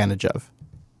take advantage of.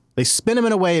 They spin him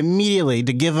in a way immediately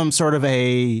to give him sort of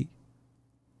a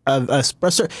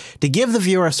to give the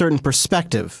viewer a certain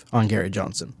perspective on Gary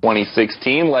Johnson.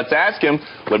 2016, let's ask him,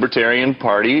 Libertarian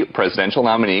Party presidential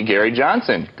nominee Gary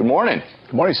Johnson. Good morning.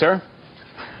 Good morning, sir.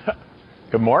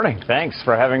 Good morning. Thanks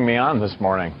for having me on this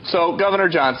morning. So, Governor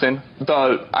Johnson,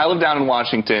 I live down in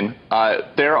Washington.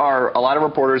 There are a lot of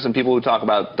reporters and people who talk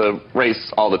about the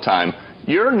race all the time.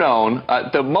 You're known,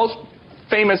 the most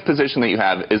famous position that you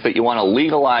have is that you want to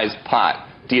legalize pot.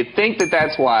 Do you think that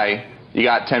that's why you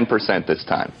got 10% this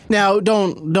time? Now,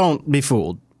 don't be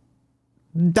fooled.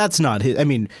 That's not his. I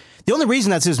mean, the only reason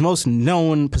that's his most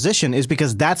known position is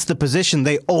because that's the position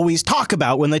they always talk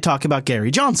about when they talk about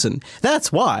Gary Johnson.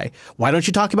 That's why. Why don't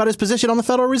you talk about his position on the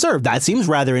Federal Reserve? That seems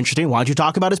rather interesting. Why don't you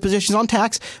talk about his positions on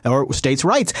tax or states'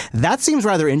 rights? That seems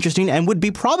rather interesting and would be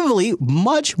probably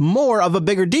much more of a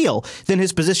bigger deal than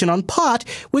his position on pot,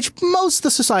 which most of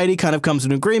the society kind of comes to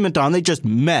an agreement on. They just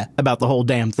meh about the whole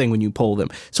damn thing when you poll them.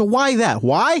 So why that?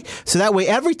 Why? So that way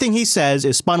everything he says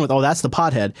is spun with, oh, that's the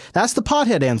pothead. That's the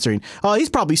pothead answering. Oh, he's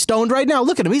probably stoned right now.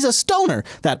 Look at him. He's a stoner,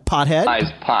 that pothead.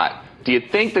 Pot. Do you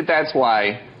think that that's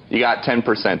why you got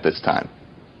 10% this time?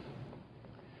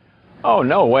 Oh,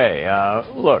 no way.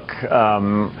 Look,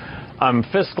 I'm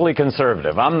fiscally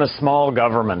conservative. I'm the small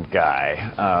government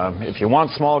guy. If you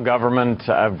want small government,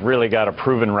 I've really got a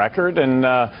proven record. And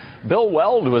Bill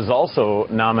Weld was also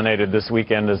nominated this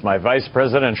weekend as my vice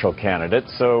presidential candidate.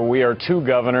 So we are two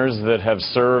governors that have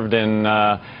served in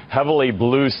heavily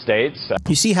blue states.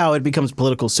 You see how it becomes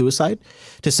political suicide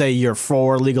to say you're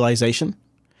for legalization?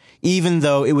 Even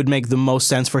though it would make the most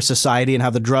sense for society, and how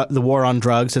the war on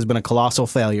drugs has been a colossal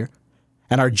failure.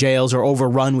 And our jails are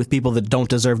overrun with people that don't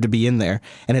deserve to be in there.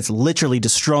 And it's literally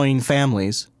destroying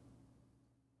families.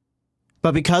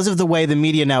 But because of the way the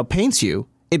media now paints you,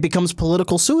 it becomes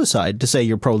political suicide to say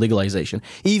you're pro-legalization,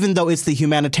 even though it's the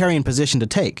humanitarian position to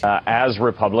take. As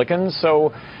Republicans,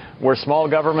 so we're small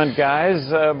government guys,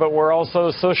 but we're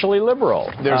also socially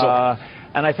liberal.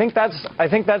 And I think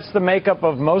that's the makeup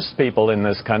of most people in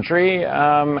this country.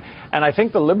 And I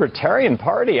think the Libertarian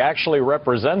Party actually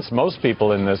represents most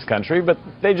people in this country, but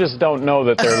they just don't know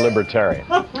that they're libertarian.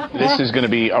 This is going to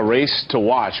be a race to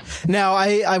watch. Now,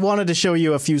 I wanted to show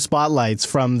you a few spotlights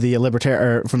from the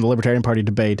Libertarian Party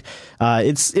debate.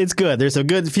 It's good. There's a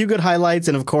few good highlights,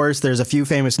 and of course, there's a few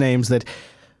famous names that,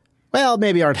 well,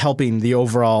 maybe aren't helping the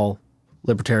overall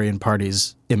Libertarian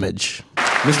Party's image.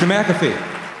 Mr.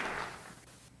 McAfee.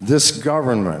 This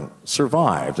government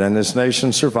survived, and this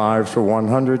nation survived for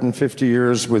 150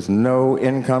 years with no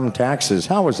income taxes.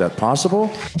 How is that possible?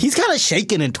 He's kind of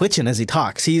shaking and twitching as he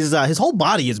talks. His whole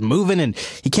body is moving, and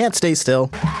he can't stay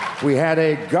still. We had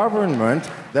a government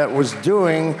that was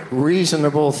doing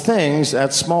reasonable things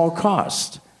at small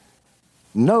cost.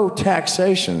 No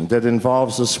taxation that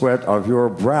involves the sweat of your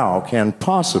brow can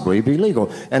possibly be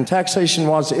legal. And taxation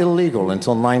was illegal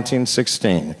until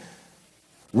 1916.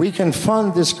 We can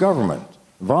fund this government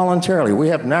voluntarily. We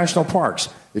have national parks.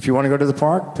 If you want to go to the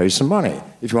park, pay some money.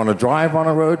 If you want to drive on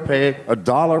a road, pay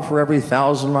 $1 for every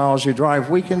 1,000 miles you drive.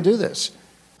 We can do this.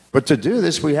 But to do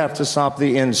this, we have to stop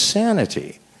the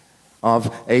insanity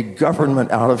of a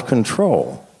government out of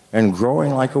control and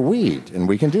growing like a weed. And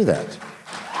we can do that.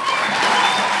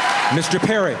 Mr.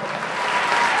 Perry.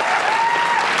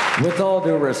 With all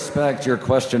due respect, your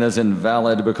question is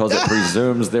invalid because it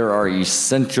presumes there are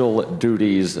essential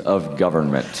duties of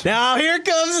government. Now, here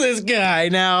comes this guy.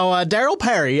 Now, Darryl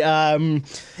Perry,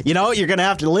 you're going to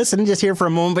have to listen just here for a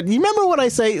moment. But you remember what I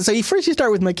say? So first you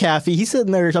start with McAfee. He's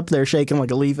sitting there up there shaking like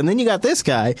a leaf. And then you got this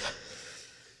guy.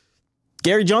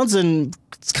 Gary Johnson,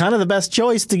 it's kind of the best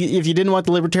choice if you didn't want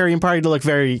the Libertarian Party to look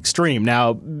very extreme.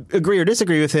 Now, agree or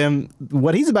disagree with him,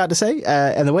 what he's about to say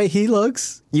and the way he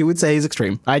looks, you would say he's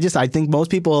extreme. I think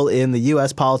most people in the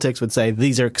U.S. politics would say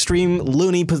these are extreme,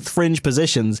 loony, fringe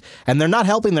positions, and they're not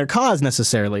helping their cause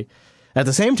necessarily. At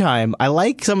the same time, I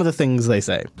like some of the things they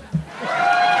say.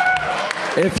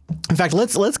 In fact,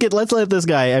 let's let this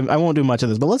guy. I won't do much of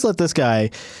this, but let's let this guy.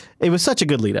 It was such a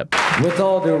good lead up. With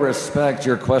all due respect,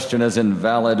 your question is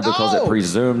invalid because it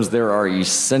presumes there are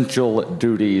essential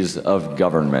duties of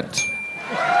government.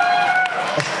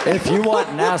 If you want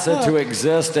NASA to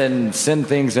exist and send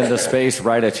things into space,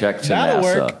 write a check to That'll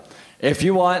NASA. work. If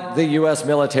you want the U.S.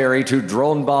 military to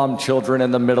drone bomb children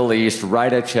in the Middle East,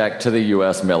 write a check to the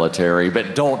U.S. military,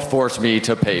 but don't force me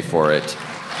to pay for it.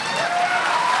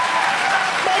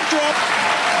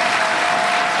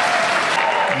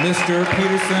 Mr.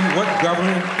 Peterson, what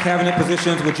government cabinet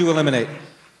positions would you eliminate?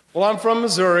 Well, I'm from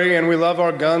Missouri, and we love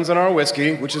our guns and our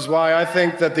whiskey, which is why I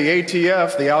think that the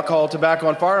ATF, the alcohol, tobacco,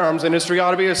 and firearms industry,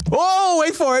 ought to be a... Whoa,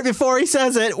 wait for it before he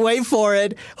says it. Wait for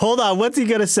it. Hold on. What's he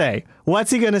going to say?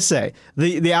 What's he going to say?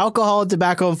 The alcohol,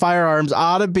 tobacco, and firearms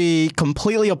ought to be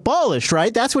completely abolished,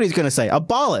 right? That's what he's going to say.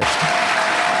 Abolished.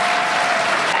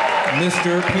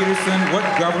 Mr. Peterson, what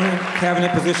government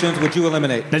cabinet positions would you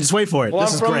eliminate? Now just wait for it. Well,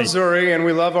 this I'm is from great. Missouri, and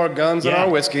we love our guns and our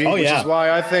whiskey, which is why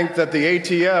I think that the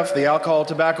ATF, the alcohol,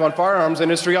 tobacco, and firearms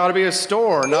industry, ought to be a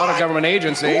store, not a government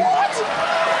agency. What?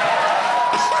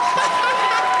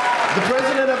 The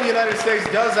President of the United States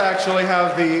does actually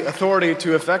have the authority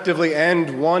to effectively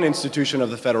end one institution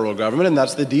of the federal government, and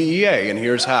that's the DEA, and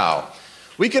here's how.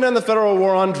 We can end the federal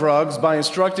war on drugs by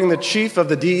instructing the chief of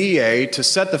the DEA to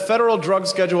set the federal drug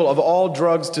schedule of all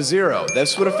drugs to 0.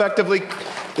 This would effectively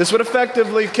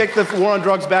kick the war on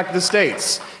drugs back to the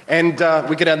states, and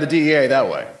we could end the DEA that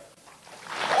way.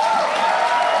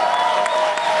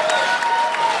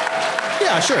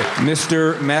 Yeah, sure.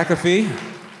 Mr. McAfee,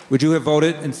 would you have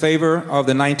voted in favor of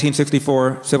the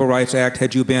 1964 Civil Rights Act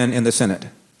had you been in the Senate?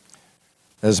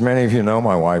 As many of you know,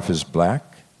 my wife is black.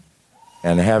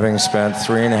 And having spent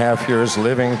 3.5 years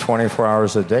living 24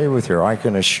 hours a day with her, I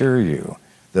can assure you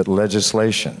that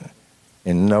legislation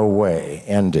in no way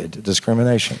ended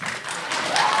discrimination.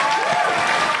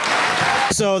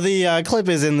 So the clip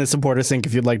is in the supporter sync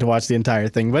if you'd like to watch the entire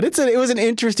thing. But it was an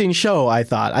interesting show, I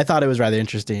thought. I thought it was rather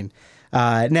interesting.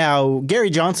 Now, Gary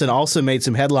Johnson also made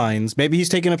some headlines. Maybe he's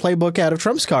taking a playbook out of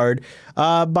Trump's card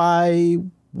this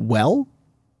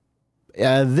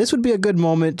would be a good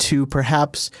moment to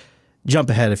perhaps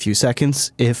jump ahead a few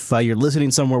seconds if you're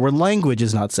listening somewhere where language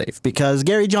is not safe, because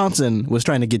Gary Johnson was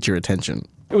trying to get your attention.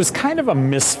 It was kind of a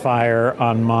misfire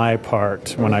on my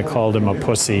part when I called him a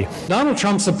pussy. Donald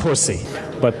Trump's a pussy.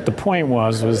 But the point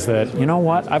was that, you know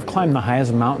what? I've climbed the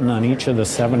highest mountain on each of the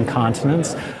 7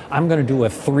 continents. I'm going to do a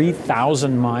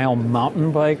 3,000-mile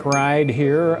mountain bike ride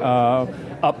here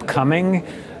upcoming.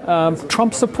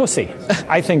 Trump's a pussy.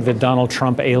 I think that Donald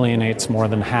Trump alienates more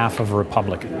than half of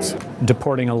Republicans.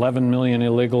 Deporting 11 million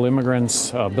illegal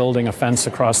immigrants, building a fence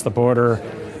across the border,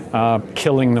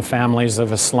 killing the families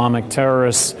of Islamic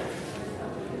terrorists.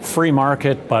 Free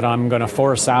market, but I'm going to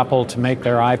force Apple to make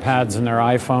their iPads and their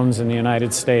iPhones in the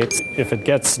United States. If it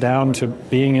gets down to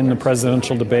being in the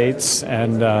presidential debates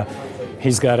and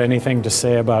he's got anything to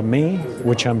say about me,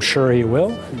 which I'm sure he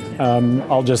will,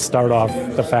 I'll just start off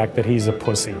the fact that he's a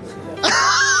pussy.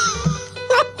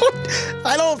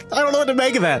 I don't know what to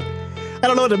make of that.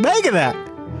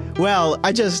 Well,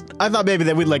 I thought maybe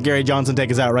that we'd let Gary Johnson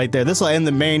take us out right there. This will end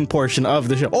the main portion of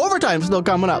the show. Overtime's still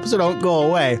coming up, so don't go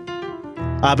away.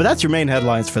 But that's your main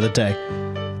headlines for the day.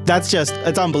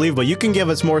 It's unbelievable. You can give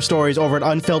us more stories over at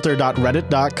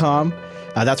unfilter.reddit.com.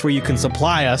 That's where you can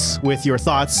supply us with your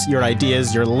thoughts, your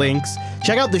ideas, your links.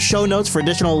 Check out the show notes for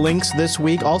additional links this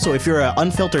week. Also, if you're an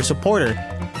Unfilter supporter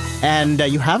and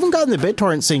you haven't gotten the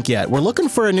BitTorrent sync yet, we're looking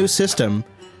for a new system.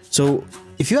 So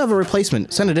if you have a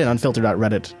replacement, send it in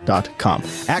unfilter.reddit.com.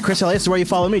 At Chris Elliott is where you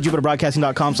follow me,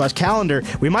 jupiterbroadcasting.com/calendar.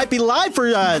 We might be live for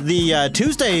the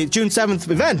Tuesday, June 7th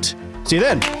event. See you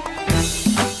then.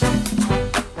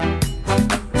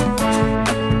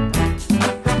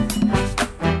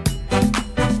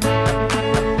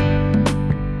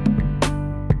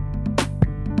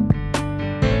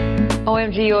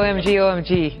 OMG, OMG,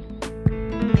 OMG.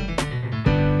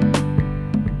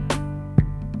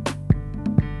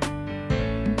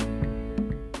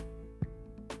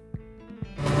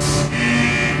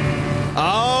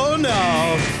 Oh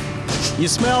no. You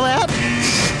smell that?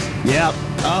 Yep.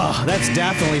 Oh, that's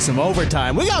definitely some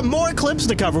overtime. We got more clips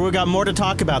to cover. We got more to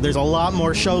talk about. There's a lot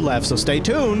more show left, so stay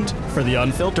tuned for the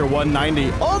Unfilter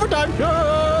 190 Overtime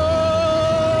Show!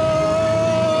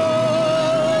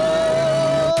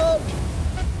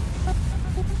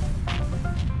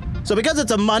 So because it's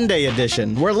a Monday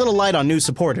edition, we're a little light on new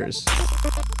supporters.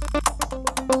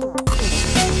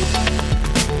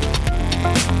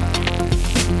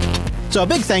 So a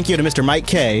big thank you to Mr. Mike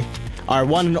K., our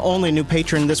one and only new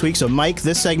patron this week. So Mike,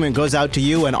 this segment goes out to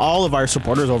you and all of our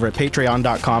supporters over at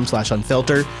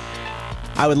patreon.com/unfilter.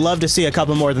 I would love to see a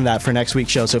couple more than that for next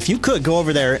week's show. So if you could go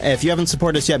over there, if you haven't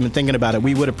supported us yet and been thinking about it,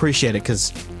 we would appreciate it,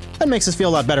 because that makes us feel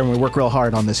a lot better when we work real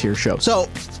hard on this here show. So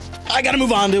I got to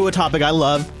move on to a topic I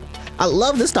love. I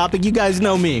love this topic. You guys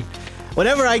know me.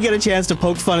 Whenever I get a chance to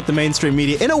poke fun at the mainstream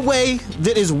media in a way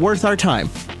that is worth our time,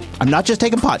 I'm not just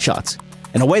taking pot shots.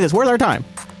 In a way that's worth our time,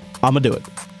 I'm going to do it.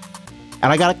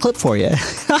 And I got a clip for you.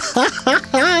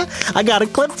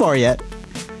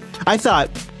 I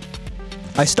thought,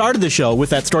 I started the show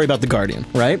with that story about The Guardian,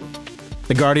 right?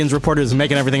 The Guardian's reporter is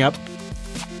making everything up.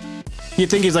 You'd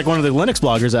think he's like one of the Linux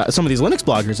bloggers, some of these Linux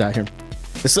bloggers out here.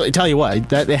 So, I tell you what,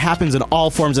 that it happens in all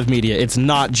forms of media. It's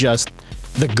not just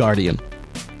The Guardian.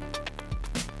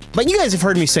 But you guys have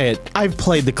heard me say it. I've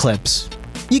played the clips.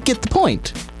 You get the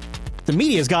point. The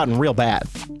media's gotten real bad.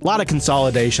 A lot of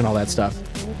consolidation, all that stuff.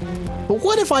 But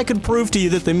what if I could prove to you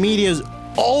that the media's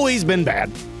always been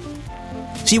bad?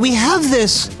 See, we have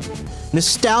this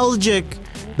nostalgic,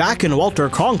 back in Walter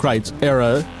Cronkite's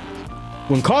era,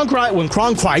 when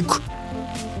Cronkite,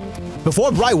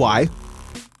 before Brightwire,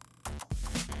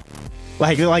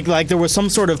 like there was some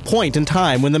sort of point in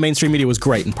time when the mainstream media was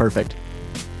great and perfect.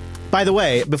 By the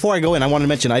way, before I go in, I want to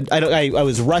mention, I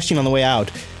was rushing on the way out.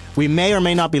 We may or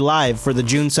may not be live for the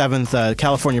June 7th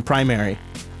California primary.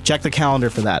 Check the calendar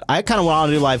for that. I kind of want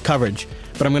to do live coverage,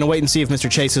 but I'm going to wait and see if Mr.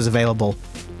 Chase is available.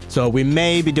 So we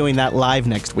may be doing that live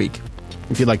next week,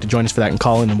 if you'd like to join us for that and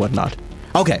call in and whatnot.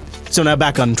 Okay, so now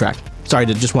back on track. Sorry,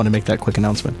 just want to make that quick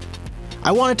announcement.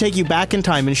 I want to take you back in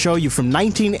time and show you from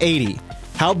 1980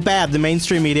 how bad the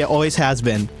mainstream media always has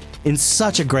been in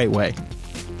such a great way.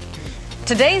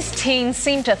 Today's teens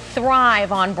seem to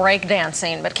thrive on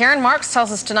breakdancing, but Karen Marks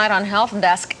tells us tonight on Health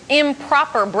Desk,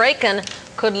 improper breaking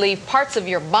could leave parts of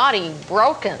your body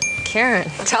broken. Karen,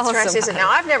 tell us about it. Now,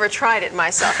 I've never tried it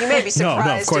myself. You may be surprised.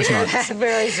 No, of course not.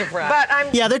 Very surprised. But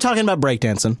I'm they're talking about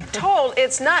breakdancing. told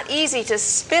it's not easy to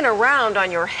spin around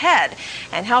on your head,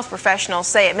 and health professionals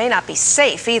say it may not be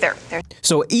safe either.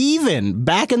 So even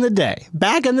back in the day,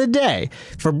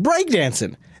 for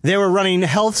breakdancing, they were running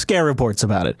health scare reports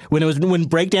about it. When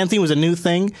breakdancing was a new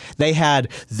thing, they had,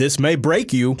 this may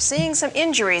break you. Seeing some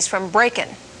injuries from breaking.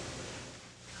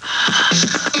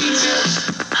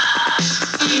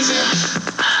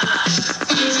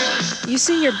 You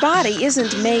see, your body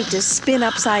isn't made to spin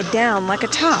upside down like a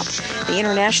top. The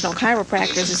International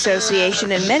Chiropractors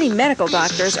Association and many medical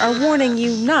doctors are warning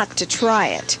you not to try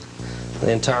it.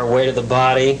 The entire weight of the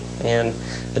body and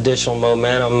additional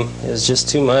momentum is just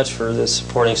too much for the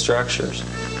supporting structures.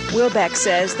 Wilbeck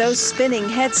says those spinning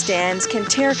headstands can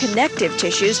tear connective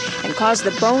tissues and cause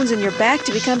the bones in your back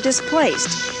to become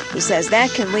displaced. He says that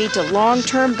can lead to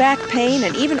long-term back pain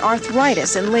and even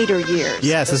arthritis in later years.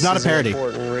 Yes, it's not a parody. This is an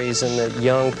important reason that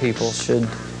young people should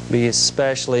be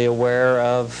especially aware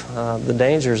of the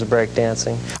dangers of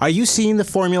breakdancing. Are you seeing the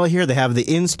formula here? They have the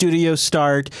in-studio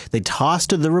start, they toss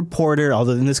to the reporter,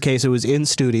 although in this case it was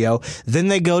in-studio, then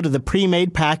they go to the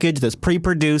pre-made package that's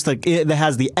pre-produced, that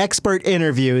has the expert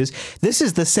interviews. This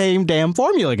is the same damn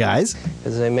formula, guys.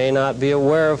 Because they may not be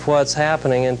aware of what's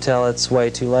happening until it's way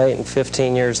too late, and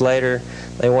 15 years later,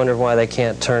 they wonder why they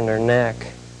can't turn their neck.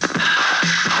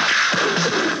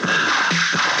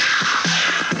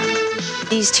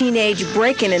 These teenage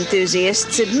break-in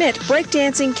enthusiasts admit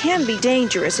breakdancing can be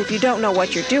dangerous if you don't know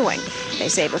what you're doing. They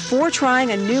say before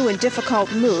trying a new and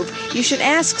difficult move, you should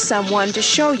ask someone to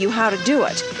show you how to do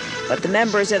it. But the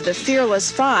members of the Fearless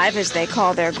Five, as they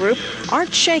call their group,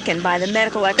 aren't shaken by the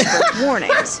medical experts'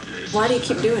 warnings. Why do you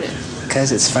keep doing it?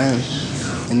 Because it's fun,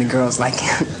 and the girls like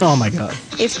it. Oh, my God.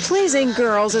 If pleasing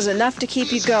girls is enough to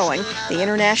keep you going, the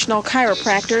international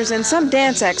chiropractors and some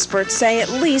dance experts say at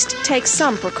least take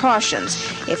some precautions.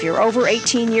 If you're over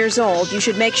 18 years old, you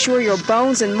should make sure your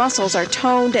bones and muscles are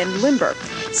toned and limber.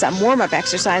 Some warm-up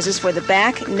exercises for the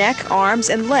back, neck, arms,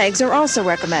 and legs are also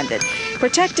recommended.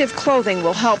 Protective clothing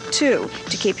will help, too,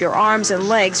 to keep your arms and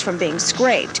legs from being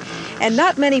scraped. And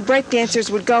not many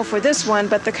breakdancers would go for this one,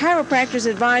 but the chiropractors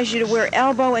advise you to wear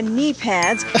elbow and knee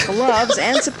pads, gloves,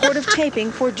 and supportive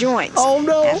taping for joints. Oh,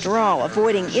 no. After all,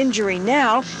 avoiding injury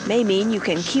now may mean you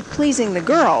can keep pleasing the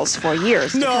girls for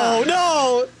years to come.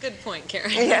 No! Good point,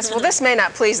 Karen. Yes, well, this may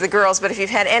not please the girls, but if you've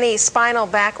had any spinal,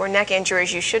 back, or neck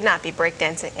injuries, you should not be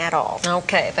breakdancing at all.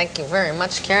 Okay, thank you very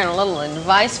much, Karen. A little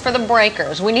advice for the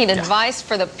breakers. We need advice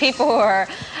for the people who are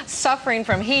suffering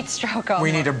from heat stroke.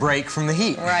 We need a break from the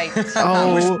heat. Right.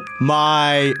 Oh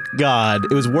my God.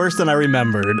 It was worse than I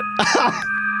remembered.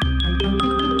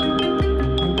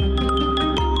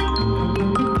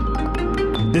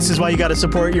 This is why you got to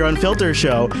support your Unfilter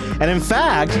show. And in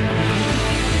fact,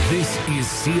 this is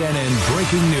CNN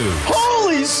Breaking News.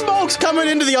 Holy smokes, coming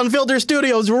into the Unfilter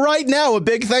studios right now. A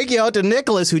big thank you out to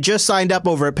Nicholas, who just signed up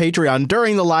over at Patreon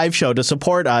during the live show to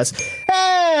support us.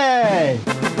 Hey!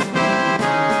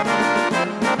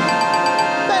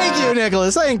 Thank you,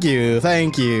 Nicholas. Thank you.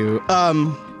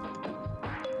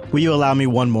 Will you allow me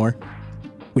one more?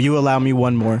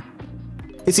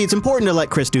 You see, it's important to let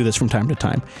Chris do this from time to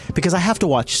time, because I have to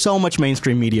watch so much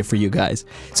mainstream media for you guys.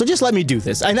 So just let me do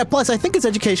this. And plus, I think it's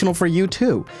educational for you,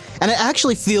 too. And it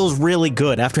actually feels really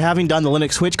good after having done the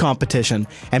Linux Switch competition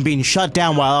and being shut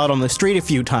down while out on the street a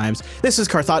few times. This is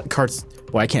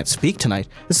I can't speak tonight.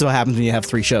 This is what happens when you have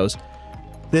 3 shows.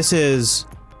 This is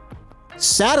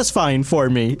satisfying for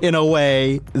me in a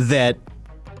way that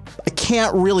I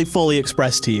can't really fully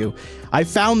express to you. I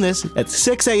found this at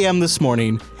 6 a.m. this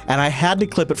morning, and I had to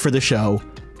clip it for the show.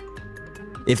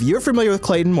 If you're familiar with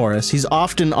Clayton Morris, he's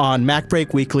often on Mac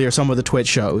Break Weekly or some of the Twitch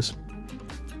shows.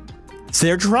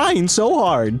 They're trying so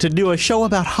hard to do a show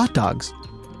about hot dogs.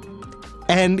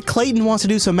 And Clayton wants to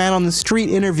do some man-on-the-street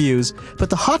interviews, but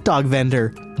the hot dog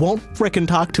vendor won't frickin'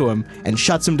 talk to him and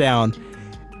shuts him down,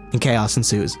 and chaos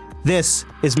ensues. This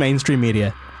is mainstream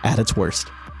media at its worst.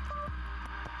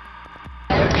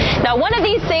 Now, one of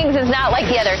these things is not like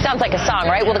the other. It sounds like a song,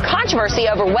 right? Well, the controversy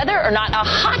over whether or not a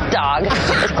hot dog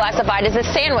is classified as a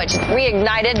sandwich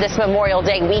reignited this Memorial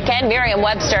Day weekend.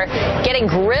 Merriam-Webster getting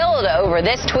grilled over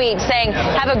this tweet saying,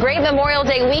 "Have a great Memorial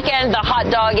Day weekend. The hot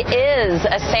dog is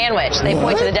a sandwich." They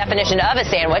point to the definition of a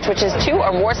sandwich, which is 2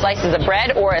 or more slices of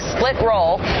bread or a split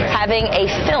roll having a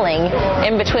filling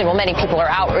in between. Well, many people are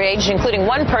outraged, including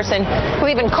one person who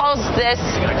even calls this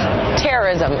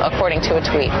terrorism, according to a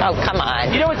tweet. Oh, come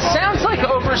on. You know, it sounds like an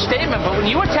overstatement, but when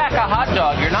you attack a hot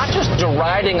dog, you're not just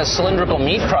deriding a cylindrical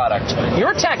meat product.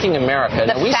 You're attacking America.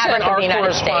 The We fabric sent our of the United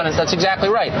correspondents. States. That's exactly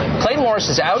right. Clayton Morris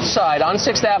is outside on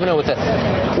 6th Avenue with a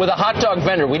hot dog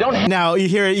vendor. We don't. Now you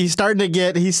hear he's starting to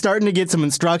get some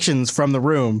instructions from the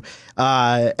room,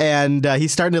 and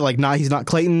he's starting to he's not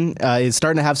Clayton. Is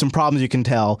starting to have some problems, you can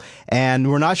tell, and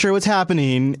we're not sure what's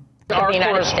happening. Our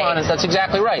correspondents. That's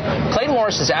exactly right. Clayton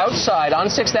Morris is outside on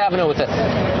 6th Avenue with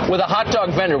a hot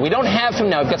dog vendor. We don't have him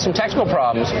now. We've got some technical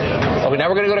problems. But we're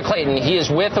never going to go to Clayton. He is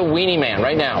with a weenie man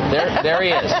right now. There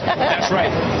he is. That's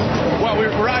right. Well,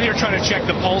 we're out here trying to check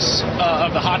the pulse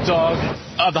of the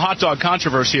hot dog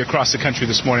controversy across the country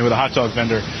this morning with a hot dog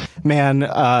vendor. Man,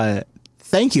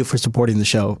 thank you for supporting the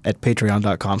show at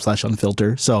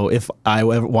patreon.com/unfilter. So if I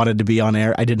ever wanted to be on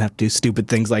air, I didn't have to do stupid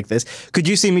things like this. Could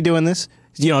you see me doing this?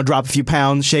 Drop a few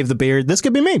pounds, shave the beard. This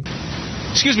could be me.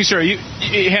 Excuse me, sir. You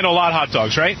handle a lot of hot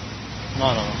dogs, right?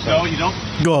 No, you don't?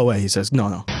 Go away, he says.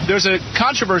 No. There's a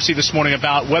controversy this morning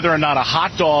about whether or not a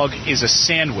hot dog is a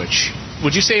sandwich.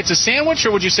 Would you say it's a sandwich,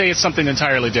 or would you say it's something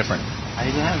entirely different?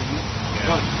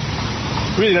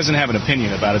 Really doesn't have an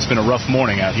opinion about it. It's been a rough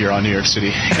morning out here on New York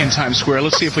City in Times Square.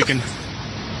 Let's see if we can... I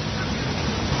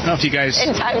don't know if you guys...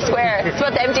 In Times Square. It's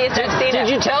about the emptiest I've seen it. Did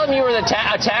you tell him you were the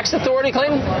a tax authority,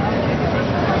 Clayton?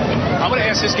 I'm going to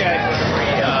ask this guy.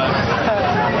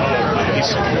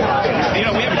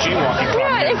 We have a jaywalking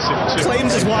problem.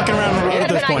 Clayton's just walking around the road at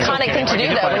this point. It's an iconic thing to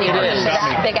do, though, when you live in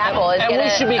that Big Apple. And we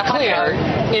should be clear,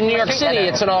 in New York City,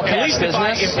 it's an all-cash business.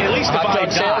 At least if I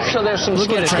die, so there's some Look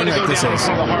what a train wreck this is.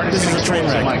 This is a train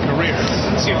wreck. My career.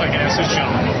 Let's see if I can ask this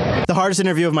gentleman. The hardest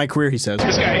interview of my career, he says.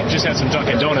 This guy just had some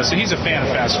Dunkin' Donuts, and he's a fan of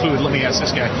fast food. Let me ask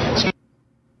this guy.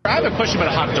 I have a question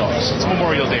about hot dogs. It's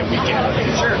Memorial Day weekend.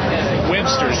 Sure.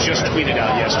 Webster's just tweeted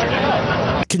out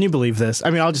yesterday. Can you believe this?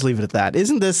 I mean, I'll just leave it at that.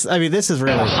 Isn't this? I mean, this is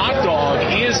really. A hot dog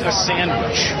is a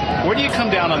sandwich. Where do you come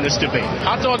down on this debate?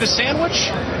 Hot dog a sandwich?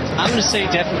 I'm going to say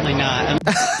definitely not.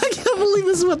 I can't believe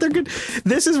this is what they're good.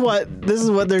 This is what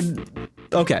they're.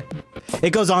 Okay.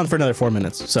 It goes on for another 4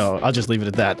 minutes, so I'll just leave it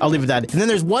at that. I'll leave it at that. And then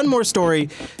there's one more story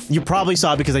you probably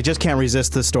saw because I just can't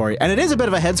resist this story. And it is a bit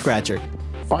of a head scratcher.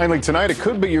 Finally tonight, it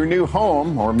could be your new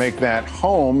home, or make that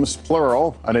homes,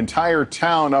 plural, an entire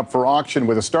town up for auction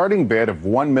with a starting bid of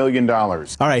 $1 million. All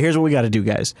right, here's what we got to do,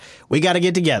 guys. We got to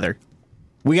get together.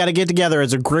 We got to get together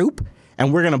as a group,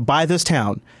 and we're going to buy this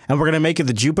town, and we're going to make it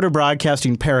the Jupiter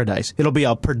Broadcasting Paradise. It'll be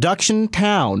a production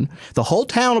town. The whole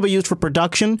town will be used for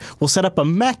production. We'll set up a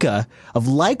mecca of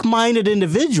like-minded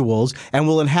individuals, and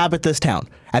we'll inhabit this town.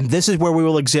 And this is where we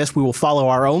will exist. We will follow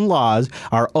our own laws,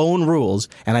 our own rules,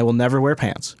 and I will never wear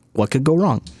pants. What could go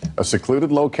wrong? A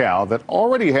secluded locale that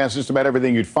already has just about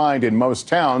everything you'd find in most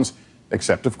towns,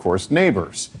 except, of course,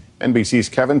 neighbors. NBC's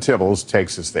Kevin Tibbles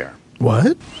takes us there.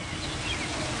 What?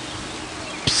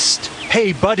 Psst.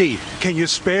 Hey, buddy, can you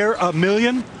spare $1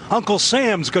 million? Uncle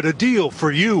Sam's got a deal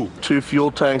for you. 2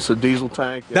 fuel tanks, a diesel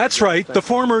tank. That's right. The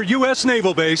former U.S.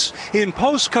 Naval Base in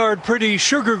postcard pretty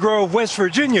Sugar Grove, West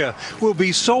Virginia, will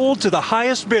be sold to the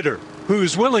highest bidder,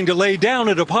 who's willing to lay down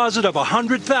a deposit of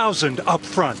 $100,000 up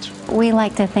front. We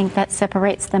like to think that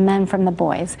separates the men from the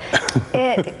boys.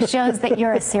 It shows that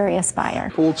you're a serious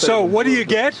buyer. So what do you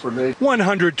get?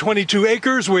 122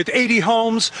 acres with 80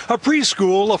 homes, a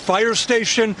preschool, a fire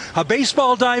station, a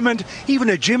baseball diamond, even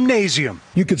a gymnasium.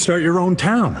 You could start your own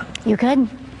town. You could.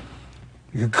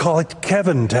 You could call it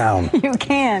Kevin Town. You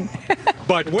can.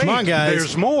 But wait, Come on, guys.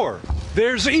 There's more.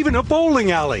 There's even a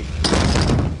bowling alley.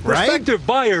 Prospective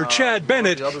buyer Chad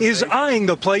Bennett is eyeing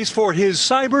the place for his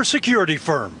cybersecurity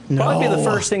firm. Probably be the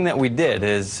first thing that we did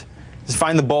is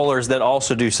find the bowlers that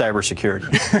also do cybersecurity.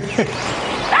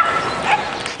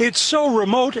 It's so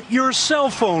remote, your cell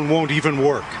phone won't even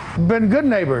work. Been good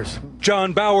neighbors.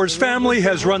 John Bauer's family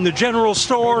has run the general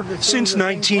store since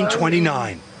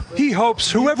 1929. He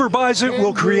hopes whoever buys it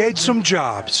will create some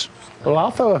jobs. Well,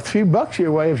 I'll throw a few bucks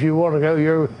your way if you want to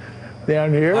go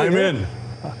down here. I'm in.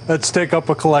 Let's take up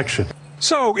a collection.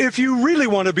 So, if you really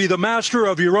want to be the master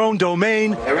of your own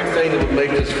domain, Everything that would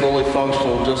make this fully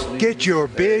functional just get your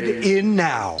bid in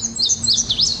now.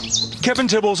 Kevin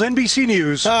Tibbles, NBC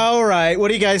News. All right, what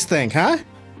do you guys think, huh?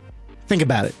 Think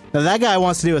about it. Now, that guy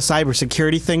wants to do a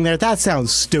cybersecurity thing there. That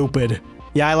sounds stupid.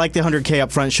 Yeah, I like the $100K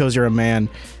up front, shows you're a man.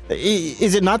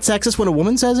 Is it not sexist when a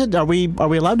woman says it? Are we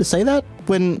allowed to say that?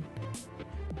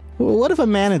 What if a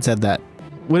man had said that?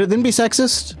 Would it then be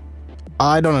sexist?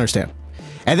 I don't understand.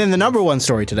 And then the number one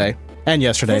story today and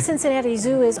yesterday. The Cincinnati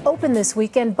Zoo is open this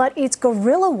weekend, but its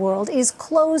gorilla world is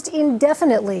closed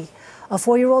indefinitely. A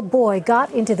 4-year-old boy got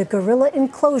into the gorilla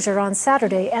enclosure on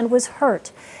Saturday and was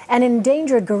hurt. An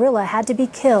endangered gorilla had to be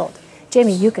killed.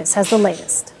 Jamie Yukas has the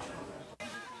latest.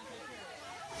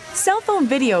 Cell phone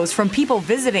videos from people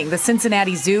visiting the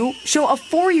Cincinnati Zoo show a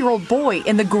 4-year-old boy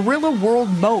in the gorilla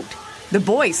world moat. The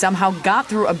boy somehow got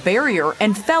through a barrier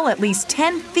and fell at least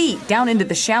 10 feet down into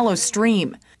the shallow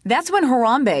stream. That's when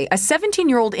Harambe, a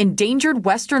 17-year-old endangered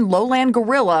western lowland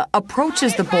gorilla,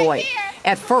 approaches the boy.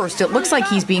 At first, it looks like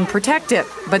he's being protective,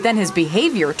 but then his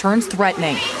behavior turns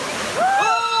threatening.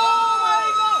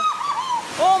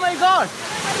 Oh my God!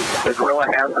 The gorilla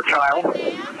has the child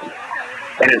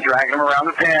and is dragging him around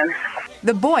the pen.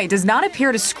 The boy does not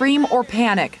appear to scream or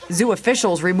panic. Zoo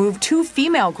officials removed 2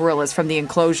 female gorillas from the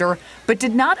enclosure, but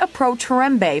did not approach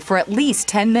Harambe for at least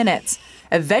 10 minutes.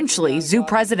 Eventually, zoo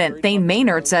president Thane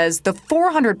Maynard says the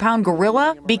 400-pound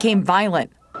gorilla became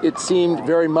violent. It seemed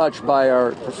very much by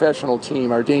our professional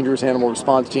team, our dangerous animal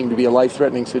response team, to be a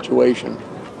life-threatening situation.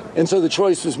 And so the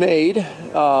choice was made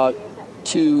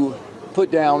to put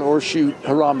down or shoot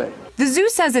Harambe. The zoo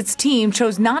says its team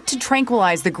chose not to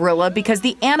tranquilize the gorilla because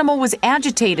the animal was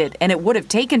agitated and it would have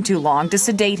taken too long to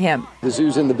sedate him. The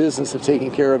zoo's in the business of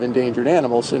taking care of endangered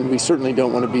animals, and we certainly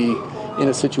don't want to be in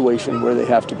a situation where they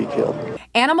have to be killed.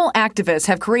 Animal activists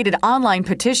have created online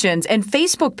petitions and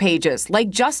Facebook pages like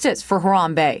Justice for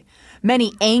Harambe.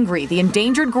 Many angry the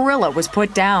endangered gorilla was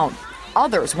put down.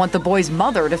 Others want the boy's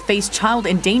mother to face child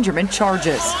endangerment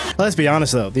charges. Let's be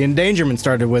honest, though. The endangerment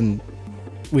started when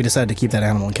we decided to keep that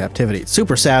animal in captivity. It's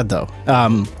super sad, though.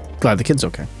 Glad the kid's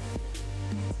okay.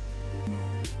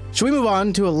 Should we move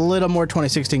on to a little more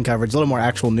 2016 coverage, a little more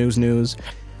actual news? This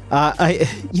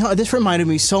reminded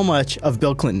me so much of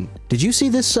Bill Clinton. Did you see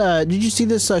this?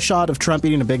 Shot of Trump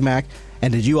eating a Big Mac?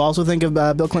 And did you also think of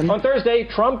Bill Clinton? On Thursday,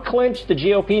 Trump clinched the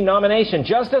GOP nomination,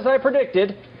 just as I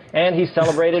predicted, and he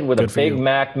celebrated with a Big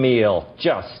Mac meal,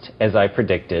 just as I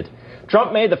predicted.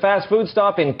 Trump made the fast food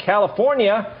stop in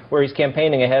California, where he's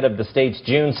campaigning ahead of the state's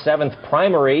June 7th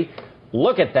primary.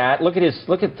 Look at that. Look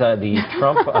at the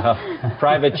Trump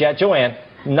private jet. Joanne,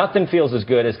 nothing feels as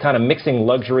good as kind of mixing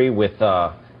luxury with,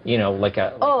 like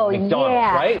McDonald's,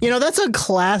 right? That's a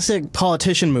classic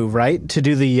politician move, right? To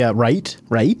do the right?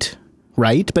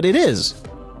 But it is.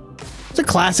 It's a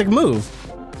classic move.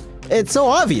 It's so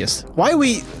obvious. Why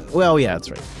we... Well, yeah, that's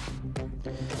right.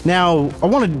 Now, I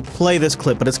wanted to play this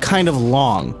clip, but it's kind of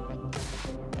long.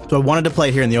 So I wanted to play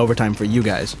it here in the overtime for you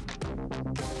guys.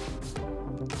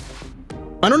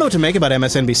 I don't know what to make about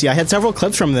MSNBC. I had several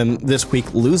clips from them this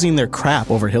week losing their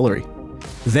crap over Hillary.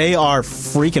 They are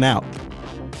freaking out.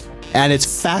 And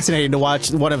it's fascinating to watch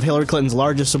one of Hillary Clinton's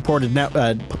largest supported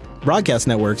broadcast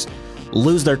networks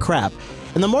lose their crap.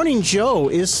 And the Morning Joe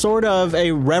is sort of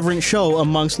a reverent show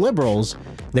amongst liberals.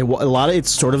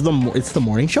 It's the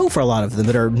morning show for a lot of them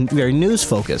that are very news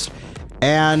focused.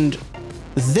 And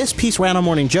this piece ran on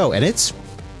Morning Joe, and it's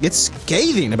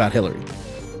scathing about Hillary.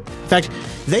 In fact,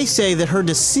 they say that her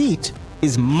deceit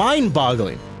is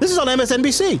mind-boggling. This is on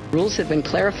MSNBC. Rules have been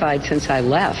clarified since I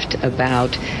left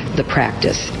about the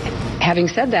practice. Having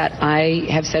said that, I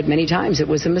have said many times it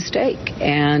was a mistake,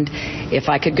 and if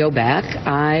I could go back,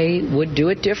 I would do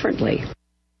it differently.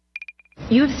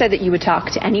 You have said that you would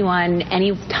talk to anyone,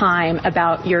 any time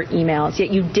about your emails,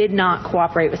 yet you did not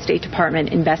cooperate with State Department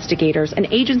investigators, an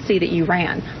agency that you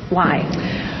ran. Why?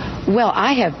 Well,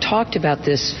 I have talked about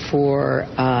this for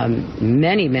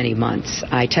many, many months.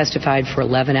 I testified for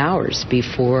 11 hours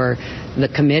before the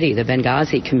committee, the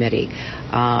Benghazi committee.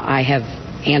 I have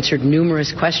answered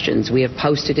numerous questions. We have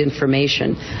posted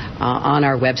information on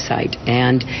our website.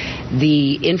 And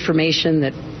the information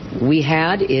that we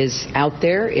had is out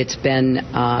there. It's been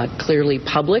clearly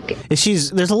public.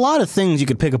 There's a lot of things you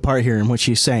could pick apart here in what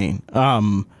she's saying.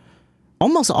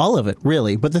 Almost all of it,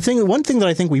 really. But one thing that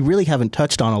I think we really haven't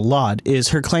touched on a lot is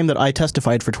her claim that I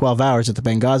testified for 12 hours at the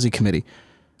Benghazi committee.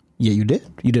 Yeah, you did.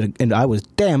 You did, and I was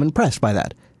damn impressed by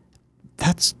that.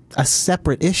 That's a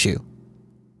separate issue.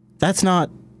 That's not...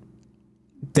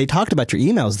 They talked about your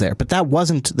emails there, but that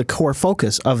wasn't the core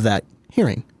focus of that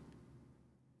hearing.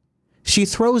 She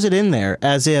throws it in there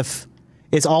as if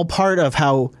it's all part of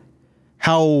how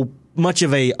much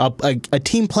of a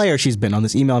team player she's been on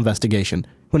this email investigation,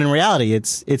 when in reality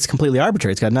it's completely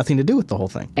arbitrary. It's got nothing to do with the whole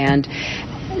thing. And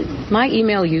my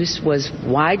email use was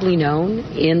widely known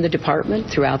in the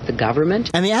department, throughout the government.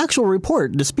 And the actual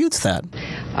report disputes that.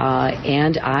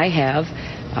 And I have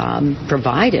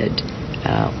provided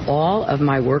all of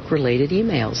my work-related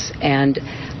emails. And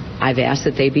I've asked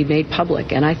that they be made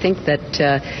public. And I think that,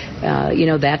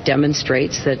 that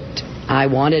demonstrates that I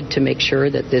wanted to make sure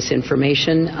that this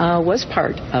information was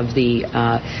part of the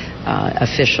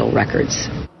official records.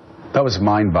 That was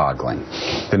mind-boggling.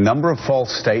 The number of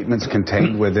false statements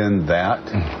contained within that.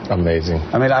 Amazing.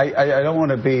 I mean, I don't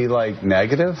want to be,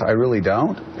 negative. I really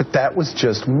don't. But that was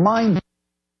just mind-boggling.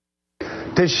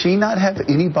 Does she not have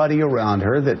anybody around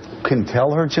her that can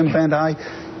tell her, Jim Van Dyke,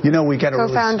 we got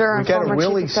to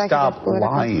really stop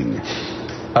lying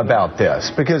about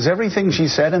this, because everything she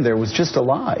said in there was just a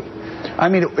lie. I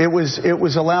mean, it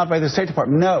was allowed by the State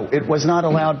Department. No, it was not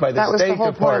allowed by the State Department. That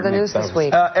was the whole point of the news this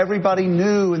week. Everybody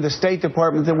knew in the State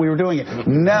Department that we were doing it.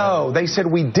 No, they said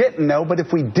we didn't know, but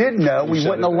if we did know, we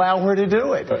wouldn't allow her to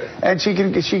do it. And she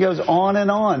goes on.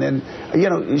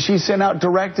 And, she sent out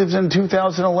directives in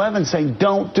 2011 saying,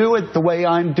 don't do it the way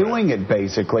I'm doing it,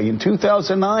 basically. In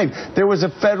 2009, there was a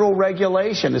federal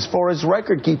regulation as far as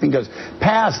record keeping goes,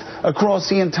 passed across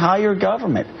the entire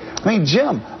government. I mean,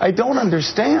 Jim, I don't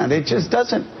understand. It just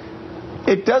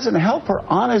doesn't help her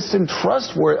honest and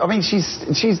trustworthy. I mean,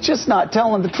 she's just not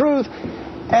telling the truth.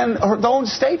 And the own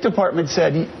State Department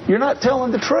said, you're not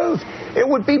telling the truth. It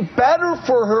would be better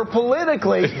for her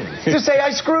politically to say,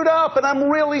 I screwed up and I'm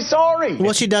really sorry.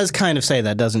 Well, she does kind of say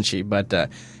that, doesn't she? But,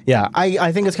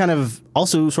 I think it's kind of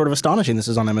also sort of astonishing this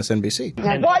is on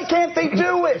MSNBC. Why can't they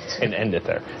do it? And end it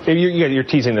there. You're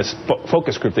teasing this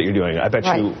focus group that you're doing. I bet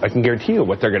you, I can guarantee you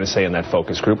what they're going to say in that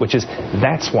focus group, which is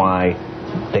that's why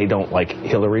they don't like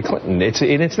Hillary Clinton.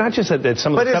 It's not just that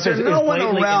some of the stuff is blatantly inaccurate. But is there no one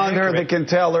around her that can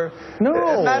tell her?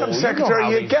 No. Madam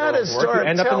Secretary, you got to start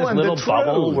telling the truth. You end up in this little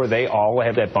bubble where they all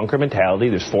have that bunker mentality.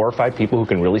 There's 4 or 5 people who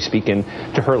can really speak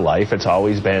into her life. It's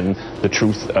always been the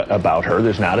truth about her.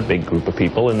 There's not a big group of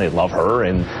people, and they love her,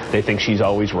 and they think she's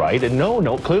always right. And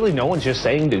clearly no one's just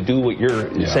saying to do what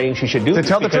you're saying she should do. To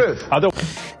tell the truth.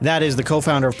 That is the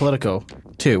co-founder of Politico,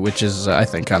 too, which is, I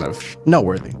think, kind of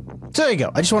noteworthy. So there you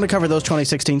go. I just want to cover those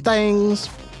 2016 things.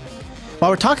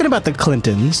 While we're talking about the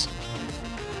Clintons,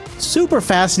 super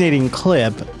fascinating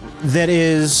clip that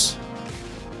is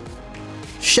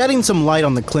shedding some light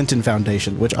on the Clinton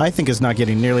Foundation, which I think is not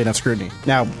getting nearly enough scrutiny.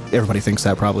 Now, everybody thinks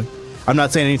that probably. I'm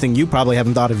not saying anything you probably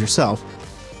haven't thought of yourself.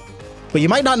 But you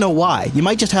might not know why. You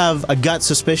might just have a gut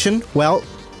suspicion. Well,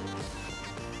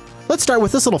 let's start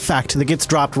with this little fact that gets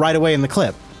dropped right away in the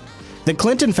clip. The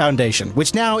Clinton Foundation,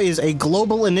 which now is a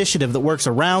global initiative that works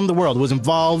around the world, was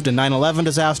involved in 9/11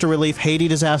 disaster relief, Haiti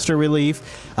disaster relief,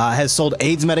 has sold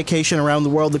AIDS medication around the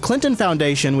world. The Clinton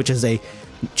Foundation, which is a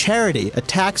charity, a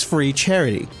tax-free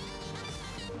charity,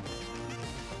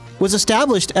 was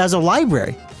established as a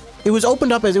library. It was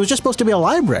opened up as it was just supposed to be a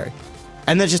library,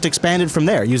 and then just expanded from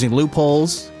there using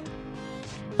loopholes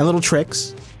and little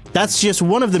tricks. That's just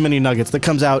one of the many nuggets that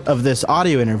comes out of this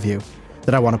audio interview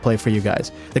that I want to play for you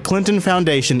guys. The Clinton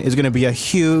Foundation is going to be a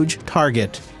huge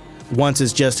target once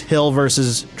it's just Hill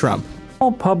versus Trump.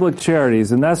 All public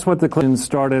charities, and that's what the Clintons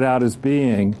started out as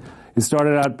being. It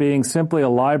started out being simply a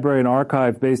library and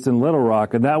archive based in Little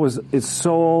Rock, and that was its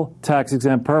sole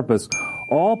tax-exempt purpose.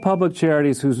 All public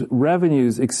charities whose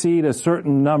revenues exceed a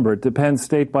certain number, it depends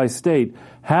state by state,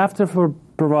 have to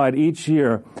provide each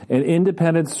year an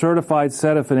independent certified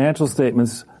set of financial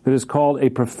statements that is called a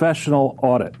professional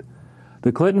audit.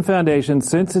 The Clinton Foundation,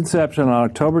 since inception on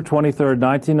October 23,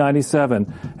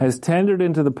 1997, has tendered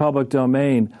into the public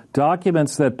domain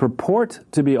documents that purport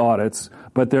to be audits,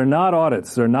 but they're not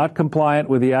audits. They're not compliant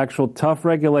with the actual tough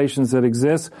regulations that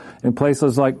exist in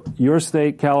places like your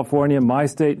state, California, my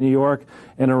state, New York,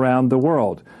 and around the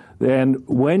world. And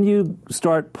when you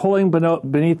start pulling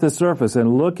beneath the surface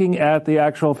and looking at the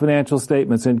actual financial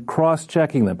statements and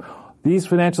cross-checking them, These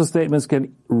financial statements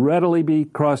can readily be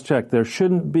cross-checked. There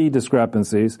shouldn't be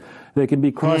discrepancies. They can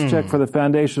be cross-checked for the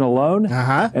foundation alone,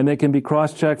 and they can be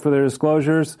cross-checked for their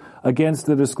disclosures against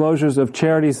the disclosures of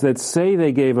charities that say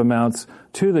they gave amounts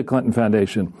to the Clinton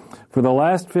Foundation. For the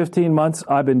last 15 months,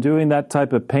 I've been doing that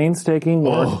type of painstaking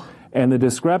work, and the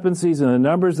discrepancies in the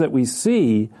numbers that we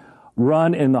see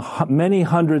run in the many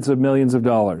hundreds of millions of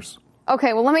dollars.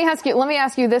 Okay, well, let me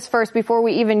ask you this first before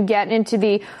we even get into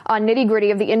the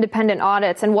nitty-gritty of the independent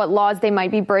audits and what laws they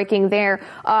might be breaking there.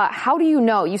 How do you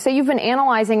know? You say you've been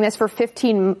analyzing this for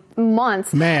 15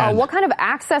 months. Man. What kind of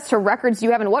access to records do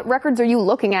you have, and what records are you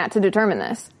looking at to determine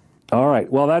this? All right.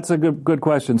 Well, that's a good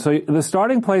question. So the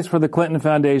starting place for the Clinton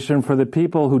Foundation, for the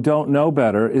people who don't know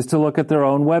better, is to look at their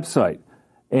own website.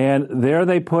 And there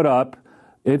they put up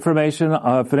information,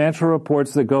 financial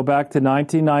reports that go back to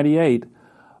 1998,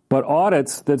 but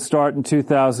audits that start in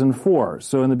 2004.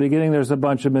 So in the beginning, there's a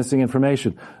bunch of missing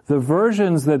information. The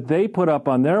versions that they put up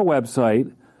on their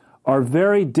website are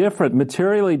very different,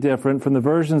 materially different from the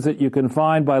versions that you can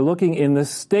find by looking in the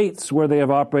states where they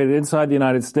have operated inside the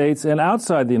United States and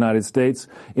outside the United States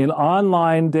in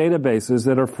online databases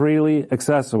that are freely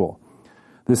accessible.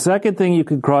 The second thing you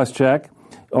can cross-check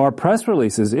are press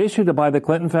releases issued by the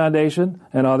Clinton Foundation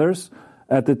and others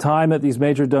at the time that these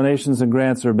major donations and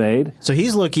grants are made. So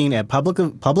he's looking at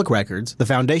public records, the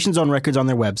foundation's own records on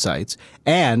their websites,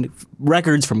 and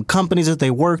records from companies that they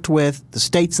worked with, the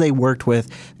states they worked with,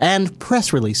 and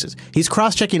press releases. He's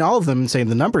cross-checking all of them and saying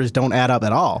the numbers don't add up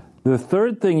at all. The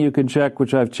third thing you can check,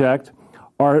 which I've checked,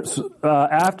 are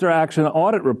after-action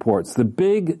audit reports. The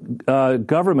big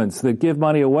governments that give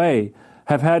money away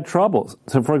have had troubles.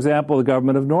 So, for example, the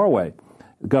government of Norway,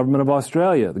 the government of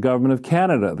Australia, the government of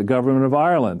Canada, the government of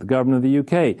Ireland, the government of the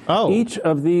UK. Each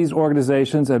of these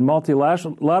organizations and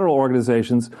multilateral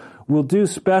organizations will do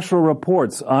special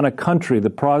reports on a country, the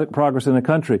progress in a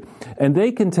country, and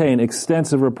they contain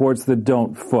extensive reports that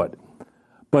don't foot.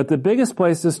 But the biggest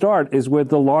place to start is with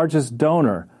the largest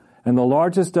donor, and the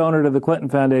largest donor to the Clinton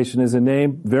Foundation is a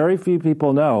name very few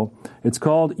people know. It's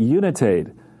called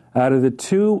Unitaid. Out of the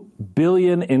 $2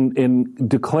 billion in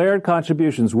declared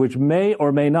contributions, which may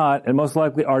or may not, and most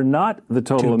likely are not the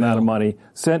total amount of money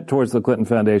sent towards the Clinton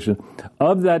Foundation,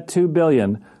 of that $2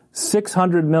 billion,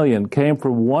 $600 million came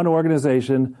from one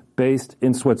organization based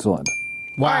in Switzerland.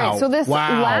 Wow. All right, so this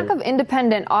lack of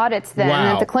independent audits then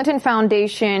that the Clinton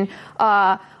Foundation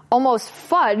almost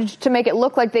fudged to make it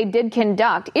look like they did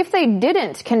conduct. If they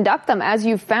didn't conduct them, as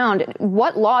you found,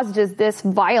 what laws does this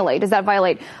violate? Does that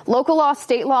violate local law,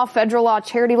 state law, federal law,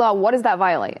 charity law? What does that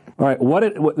violate? All right.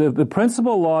 The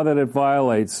principal law that it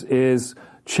violates is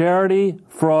charity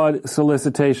fraud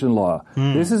solicitation law.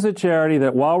 This is a charity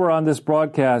that, while we're on this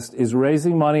broadcast, is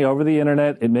raising money over the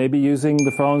internet. It may be using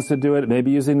the phones to do it. It may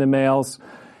be using the mails.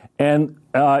 And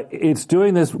it's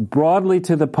doing this broadly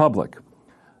to the public.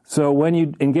 So when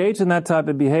you engage in that type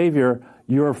of behavior,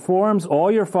 your forms,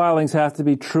 all your filings have to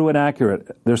be true and accurate.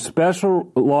 There's special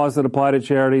laws that apply to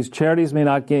charities. Charities may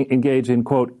not engage in,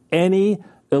 quote, any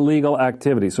illegal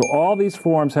activity. So all these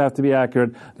forms have to be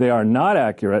accurate. They are not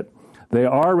accurate. They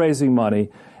are raising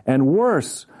money. And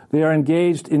worse, they are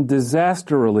engaged in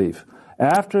disaster relief.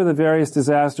 After the various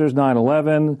disasters,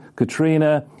 9/11,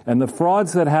 Katrina, and the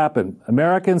frauds that happen,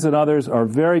 Americans and others are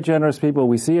very generous people.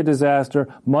 We see a disaster,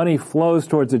 money flows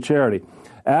towards a charity.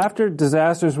 After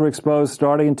disasters were exposed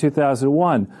starting in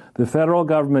 2001, the federal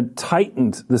government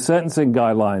tightened the sentencing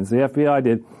guidelines, the FBI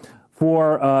did,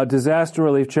 for disaster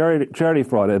relief charity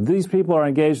fraud. And these people are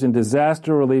engaged in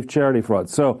disaster relief charity fraud.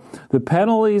 So the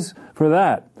penalties for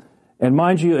that, and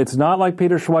mind you, it's not like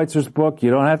Peter Schweitzer's book.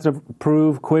 You don't have to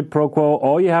prove quid pro quo.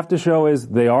 All you have to show is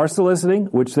they are soliciting,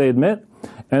 which they admit,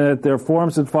 and that their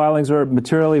forms and filings are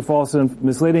materially false and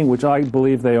misleading, which I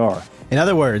believe they are. In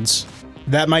other words,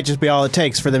 that might just be all it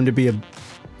takes for them to be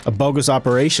a bogus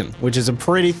operation, which is a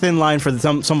pretty thin line for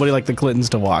somebody like the Clintons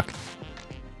to walk.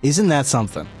 Isn't that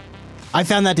something? I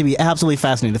found that to be absolutely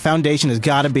fascinating. The foundation has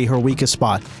got to be her weakest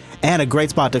spot, and a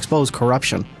great spot to expose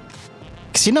corruption.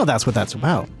 Because you know that's what that's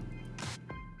about.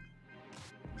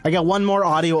 I got one more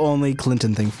audio-only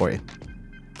Clinton thing for you.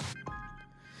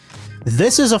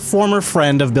 This is a former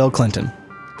friend of Bill Clinton.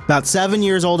 About 7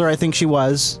 years older, I think she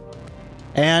was.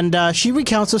 And she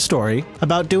recounts a story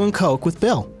about doing coke with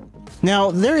Bill. Now,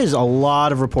 there is a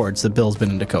lot of reports that Bill's been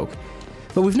into coke.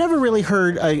 But we've never really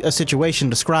heard a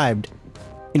situation described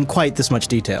in quite this much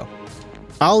detail.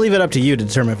 I'll leave it up to you to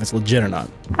determine if it's legit or not.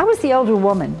 I was the older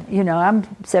woman. You know, I'm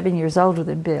 7 years older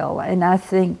than Bill, and I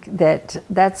think that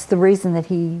that's the reason that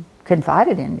he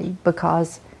confided in me,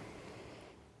 because,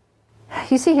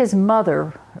 you see, his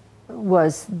mother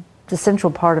was the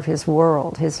central part of his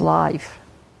world, his life.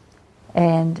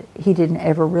 And he didn't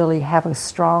ever really have a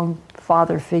strong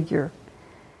father figure.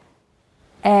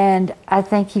 And I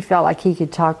think he felt like he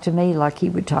could talk to me like he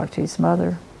would talk to his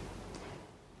mother.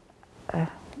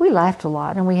 We laughed a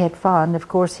lot and we had fun. Of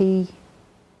course, he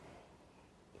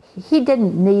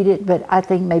didn't need it, but I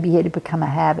think maybe it had become a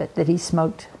habit that he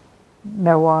smoked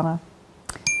marijuana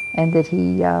and that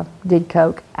he did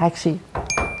coke. Actually,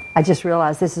 I just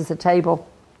realized this is a table.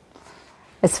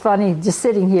 It's funny, just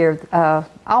sitting here,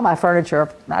 all my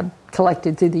furniture I've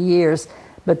collected through the years,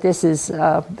 but this is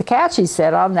the couch he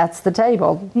sat on, that's the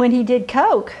table. When he did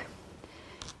coke,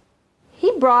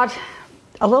 he brought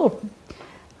a little,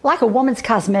 like a woman's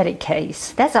cosmetic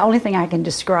case. That's the only thing I can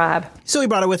describe. So he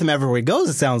brought it with him everywhere he goes,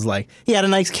 it sounds like. He had a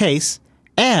nice case,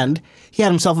 and he had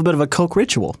himself a bit of a coke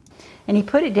ritual. And he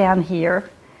put it down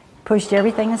here, pushed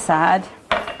everything aside.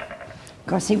 Of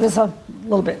course, he was a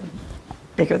little bit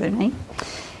bigger than me.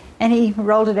 And he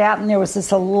rolled it out, and there was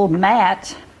this little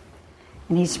mat,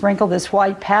 and he sprinkled this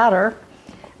white powder.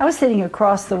 I was sitting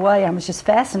across the way. I was just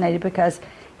fascinated because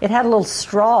it had a little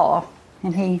straw,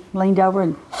 and he leaned over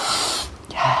and,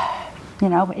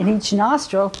 in each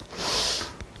nostril,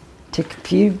 took a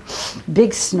few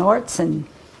big snorts, and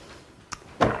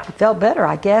he felt better,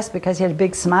 I guess, because he had a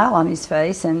big smile on his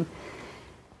face. And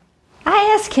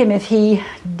I asked him if he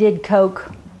did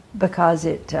coke because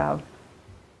it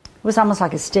was almost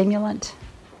like a stimulant.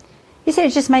 He said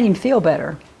it just made him feel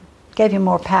better, gave him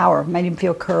more power, made him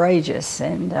feel courageous.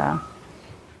 And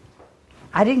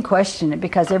I didn't question it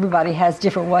because everybody has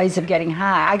different ways of getting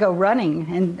high. I go running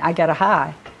and I get a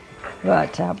high.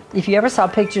 But if you ever saw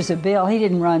pictures of Bill, he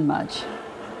didn't run much.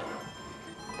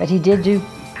 But he did do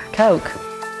coke.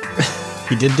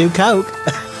 He did do coke.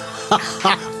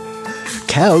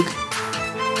 Coke.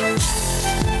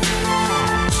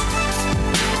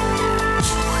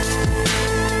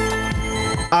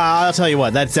 I'll tell you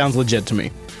what, that sounds legit to me.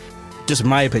 Just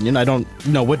my opinion, I don't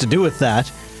know what to do with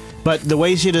that. But the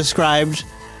way she described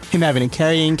him having a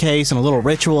carrying case and a little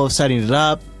ritual of setting it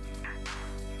up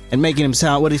and making him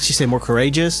sound, what did she say, more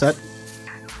courageous?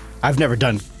 I've never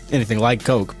done anything like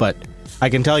coke, but I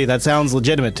can tell you that sounds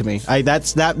legitimate to me.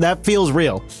 That feels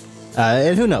real.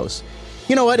 And who knows?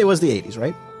 You know what? It was the 80s,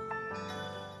 right?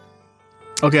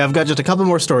 Okay, I've got just a couple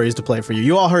more stories to play for you.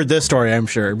 You all heard this story, I'm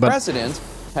sure. But President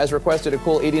has requested a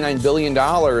cool $89 billion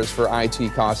for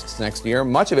IT costs next year,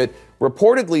 much of it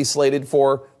reportedly slated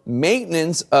for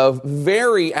maintenance of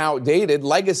very outdated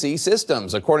legacy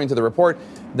systems. According to the report,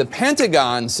 the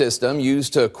Pentagon system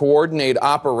used to coordinate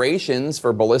operations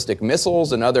for ballistic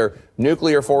missiles and other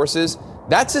nuclear forces,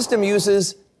 that system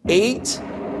uses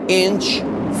 8-inch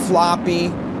floppy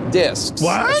disks.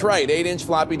 What? That's right, 8-inch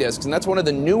floppy disks, and that's one of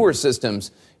the newer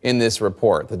systems in this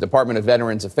report. The Department of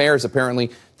Veterans Affairs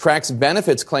apparently tracks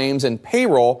benefits claims and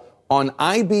payroll on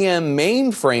IBM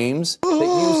mainframes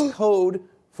that use code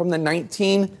from the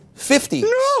 1950s.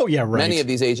 No, yeah, right. Many of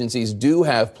these agencies do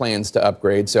have plans to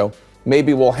upgrade, so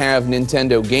maybe we'll have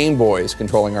Nintendo Game Boys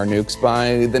controlling our nukes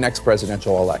by the next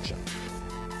presidential election.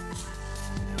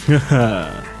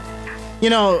 You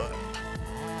know,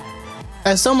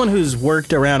 as someone who's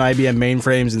worked around IBM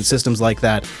mainframes and systems like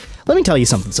that, let me tell you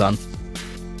something, son.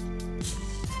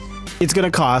 It's going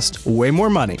to cost way more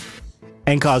money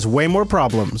and cause way more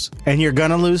problems, and you're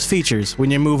going to lose features when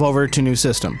you move over to new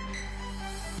system.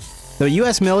 The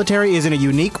U.S. military is in a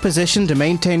unique position to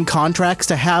maintain contracts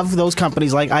to have those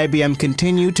companies like IBM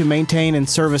continue to maintain and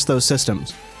service those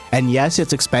systems. And yes,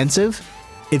 it's expensive.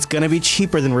 It's going to be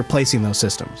cheaper than replacing those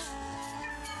systems.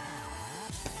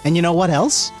 And you know what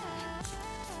else?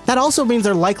 That also means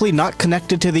they're likely not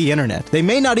connected to the internet. They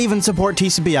may not even support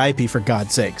TCP/IP, for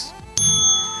God's sakes.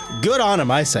 Good on them,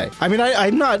 I say. I mean,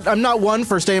 I'm not one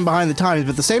for staying behind the times,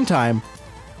 but at the same time,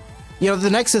 you know, the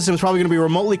next system is probably going to be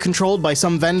remotely controlled by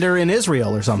some vendor in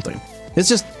Israel or something. It's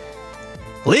just,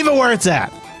 leave it where it's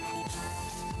at.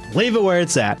 Leave it where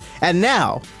it's at. And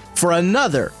now, for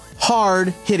another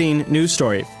hard-hitting news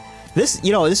story. This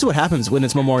is what happens when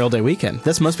it's Memorial Day weekend.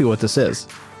 This must be what this is.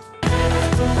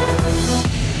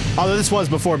 Although this was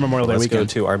before Memorial Day weekend.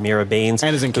 Let's go to Armira Baines,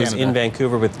 and is in who's Canada. in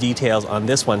Vancouver with details on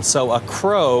this one. So a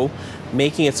crow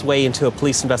making its way into a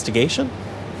police investigation?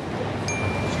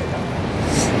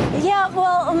 Yeah,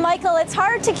 well, Michael, it's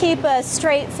hard to keep a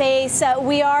straight face.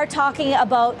 We are talking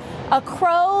about a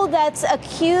crow that's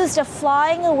accused of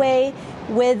flying away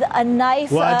with a knife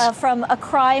from a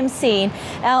crime scene.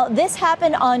 Now, this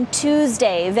happened on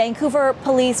Tuesday. Vancouver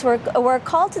police were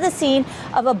called to the scene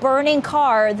of a burning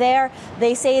car. There,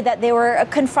 they say that they were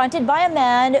confronted by a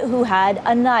man who had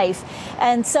a knife.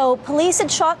 And so police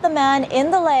had shot the man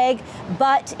in the leg,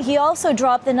 but he also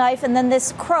dropped the knife. And then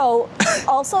this crow,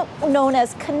 also known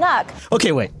as Canuck.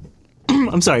 Okay, wait.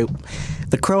 I'm sorry.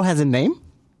 The crow has a name?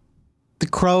 The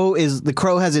crow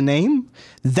has a name?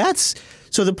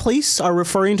 So the police are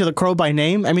referring to the crow by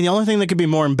name? I mean, the only thing that could be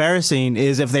more embarrassing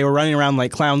is if they were running around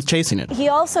like clowns chasing it. He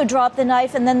also dropped the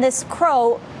knife, and then this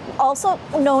crow, also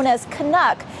known as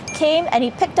Canuck, came and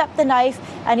he picked up the knife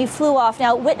and he flew off.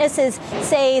 Now, witnesses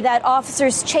say that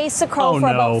officers chased the crow for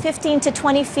about 15 to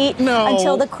 20 feet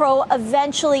until the crow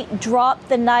eventually dropped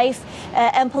the knife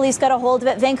and police got a hold of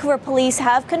it. Vancouver police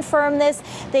have confirmed this.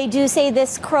 They do say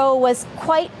this crow was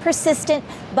quite persistent,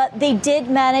 but they did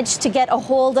manage to get a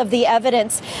hold of the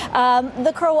evidence.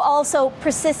 The crow also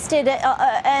persisted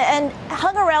and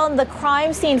hung around the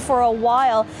crime scene for a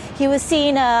while. He was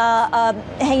seen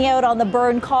hanging out on the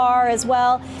burned car as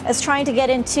well as trying to get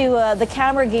into the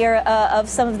camera gear of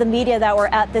some of the media that were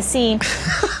at the scene.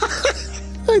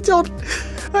 I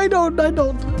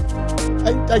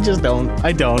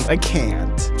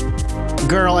can't.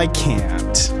 Girl, I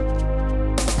can't.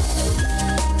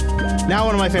 Now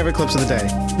one of my favorite clips of the day.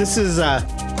 This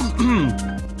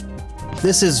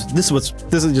is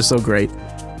just so great.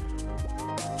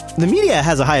 The media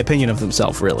has a high opinion of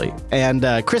themselves, really. And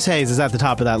Chris Hayes is at the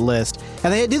top of that list.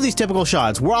 And they do these typical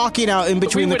shots, walking out in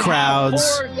between the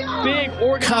crowds,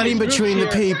 cutting between the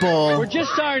people. We're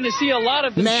just starting to see a lot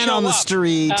of them man on the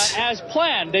street. As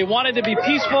planned. They wanted to be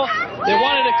peaceful. They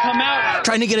wanted to come out.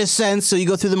 Trying to get a sense, so you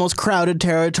go through the most crowded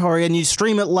territory and you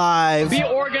stream it live. Be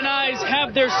organized,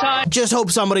 have their side. Just hope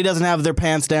somebody doesn't have their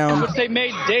pants down. Which they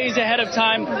made days ahead of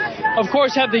time. Of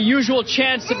course, have the usual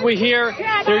chants that we hear,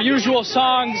 their usual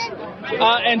songs.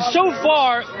 And so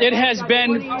far, it has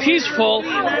been peaceful.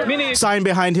 Sign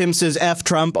behind him says F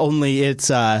Trump, only it's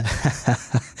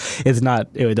it's not.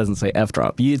 It doesn't say F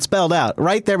Trump. It's spelled out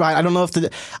right there behind. I don't know if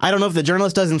the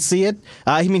journalist doesn't see it.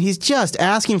 I mean, he's just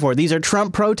asking for it. These are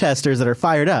Trump protesters that are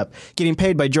fired up, getting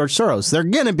paid by George Soros. They're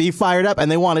gonna be fired up,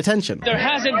 and they want attention. There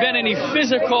hasn't been any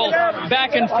physical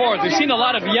back and forth. We've seen a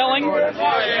lot of yelling.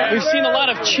 We've seen a lot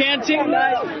of chanting.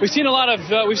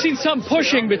 We've seen some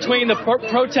pushing between the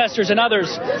protesters and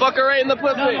others. Fuck her right in the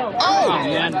pussy. Oh,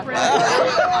 man.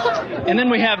 And then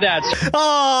we have that.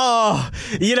 Oh,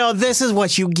 this is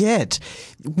what you get.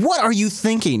 What are you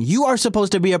thinking? You are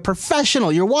supposed to be a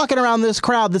professional. You're walking around this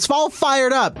crowd that's all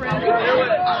fired up.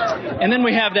 And then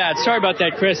we have that. Sorry about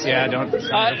that, Chris. Yeah, don't.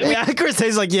 Chris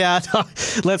Hayes like,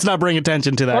 let's not bring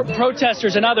attention to that.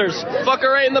 Protesters and others. Fuck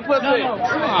her right in the pussy.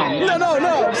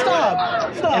 No,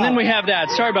 stop. And then we have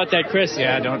that. Sorry about that, Chris.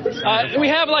 Yeah, don't. We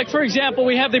have, for example,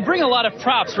 they bring a lot of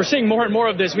props. We're seeing more and more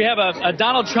of this. We have a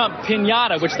Donald Trump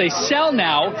piñata, which they sell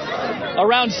now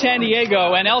around San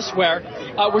Diego and elsewhere.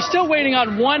 We're still waiting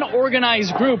on one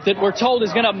organized group that we're told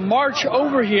is going to march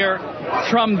over here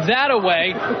from that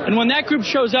away. And when that group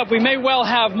shows up, we may well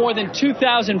have more than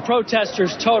 2,000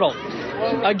 protesters total.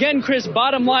 Again, Chris,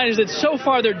 bottom line is that so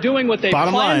far they're doing what they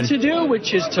plan to do,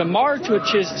 which is to march,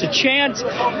 which is to chant,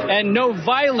 and no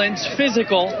violence,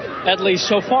 physical, at least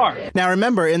so far. Now,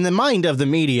 remember, in the mind of the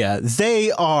media, they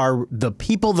are the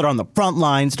people that are on the front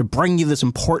lines to bring you this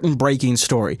important breaking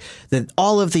story. That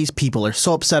all of these people are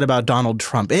so upset about Donald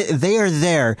Trump. They are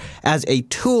there as a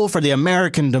tool for the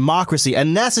American democracy, a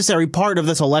necessary part of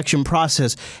this election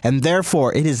process, and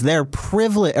therefore it is their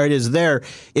privilege, or it is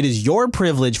your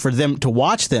privilege for them to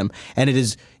watch them, and it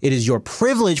is your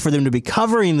privilege for them to be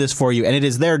covering this for you, and it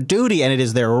is their duty and it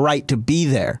is their right to be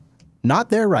there, not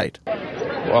their right.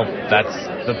 Well, that's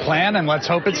the plan, and let's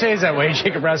hope it stays that way.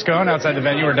 Jacob Rascone outside the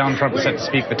venue where Donald Trump is set to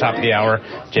speak at the top of the hour.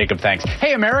 Jacob, thanks.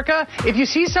 Hey, America, if you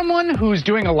see someone who's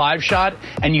doing a live shot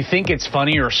and you think it's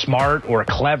funny or smart or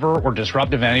clever or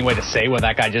disruptive in any way to say what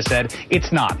that guy just said,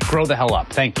 it's not. Grow the hell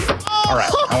up. Thank you. All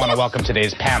right, I want to welcome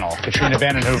today's panel. Katrina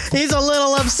Vanden. He's a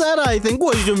little upset, I think.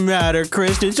 What's the matter,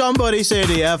 Chris? Did somebody say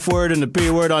the F word and the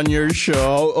P word on your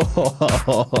show?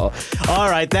 All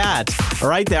right, that.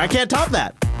 Right there. I can't top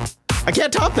that. That's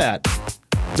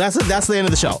the end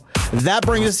of the show. That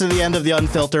brings us to the end of the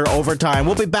Unfilter Overtime.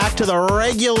 We'll be back to the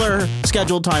regular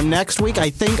scheduled time next week,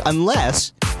 I think,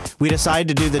 unless we decide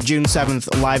to do the June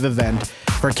 7th live event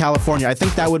for California. I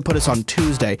think that would put us on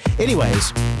Tuesday.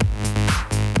 Anyways,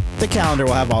 the calendar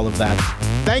will have all of that.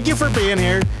 Thank you for being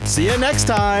here. See you next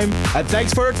time. And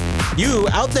thanks for you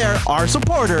out there, our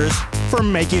supporters, for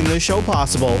making this show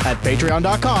possible at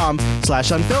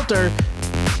patreon.com/unfilter.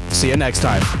 See you next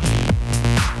time.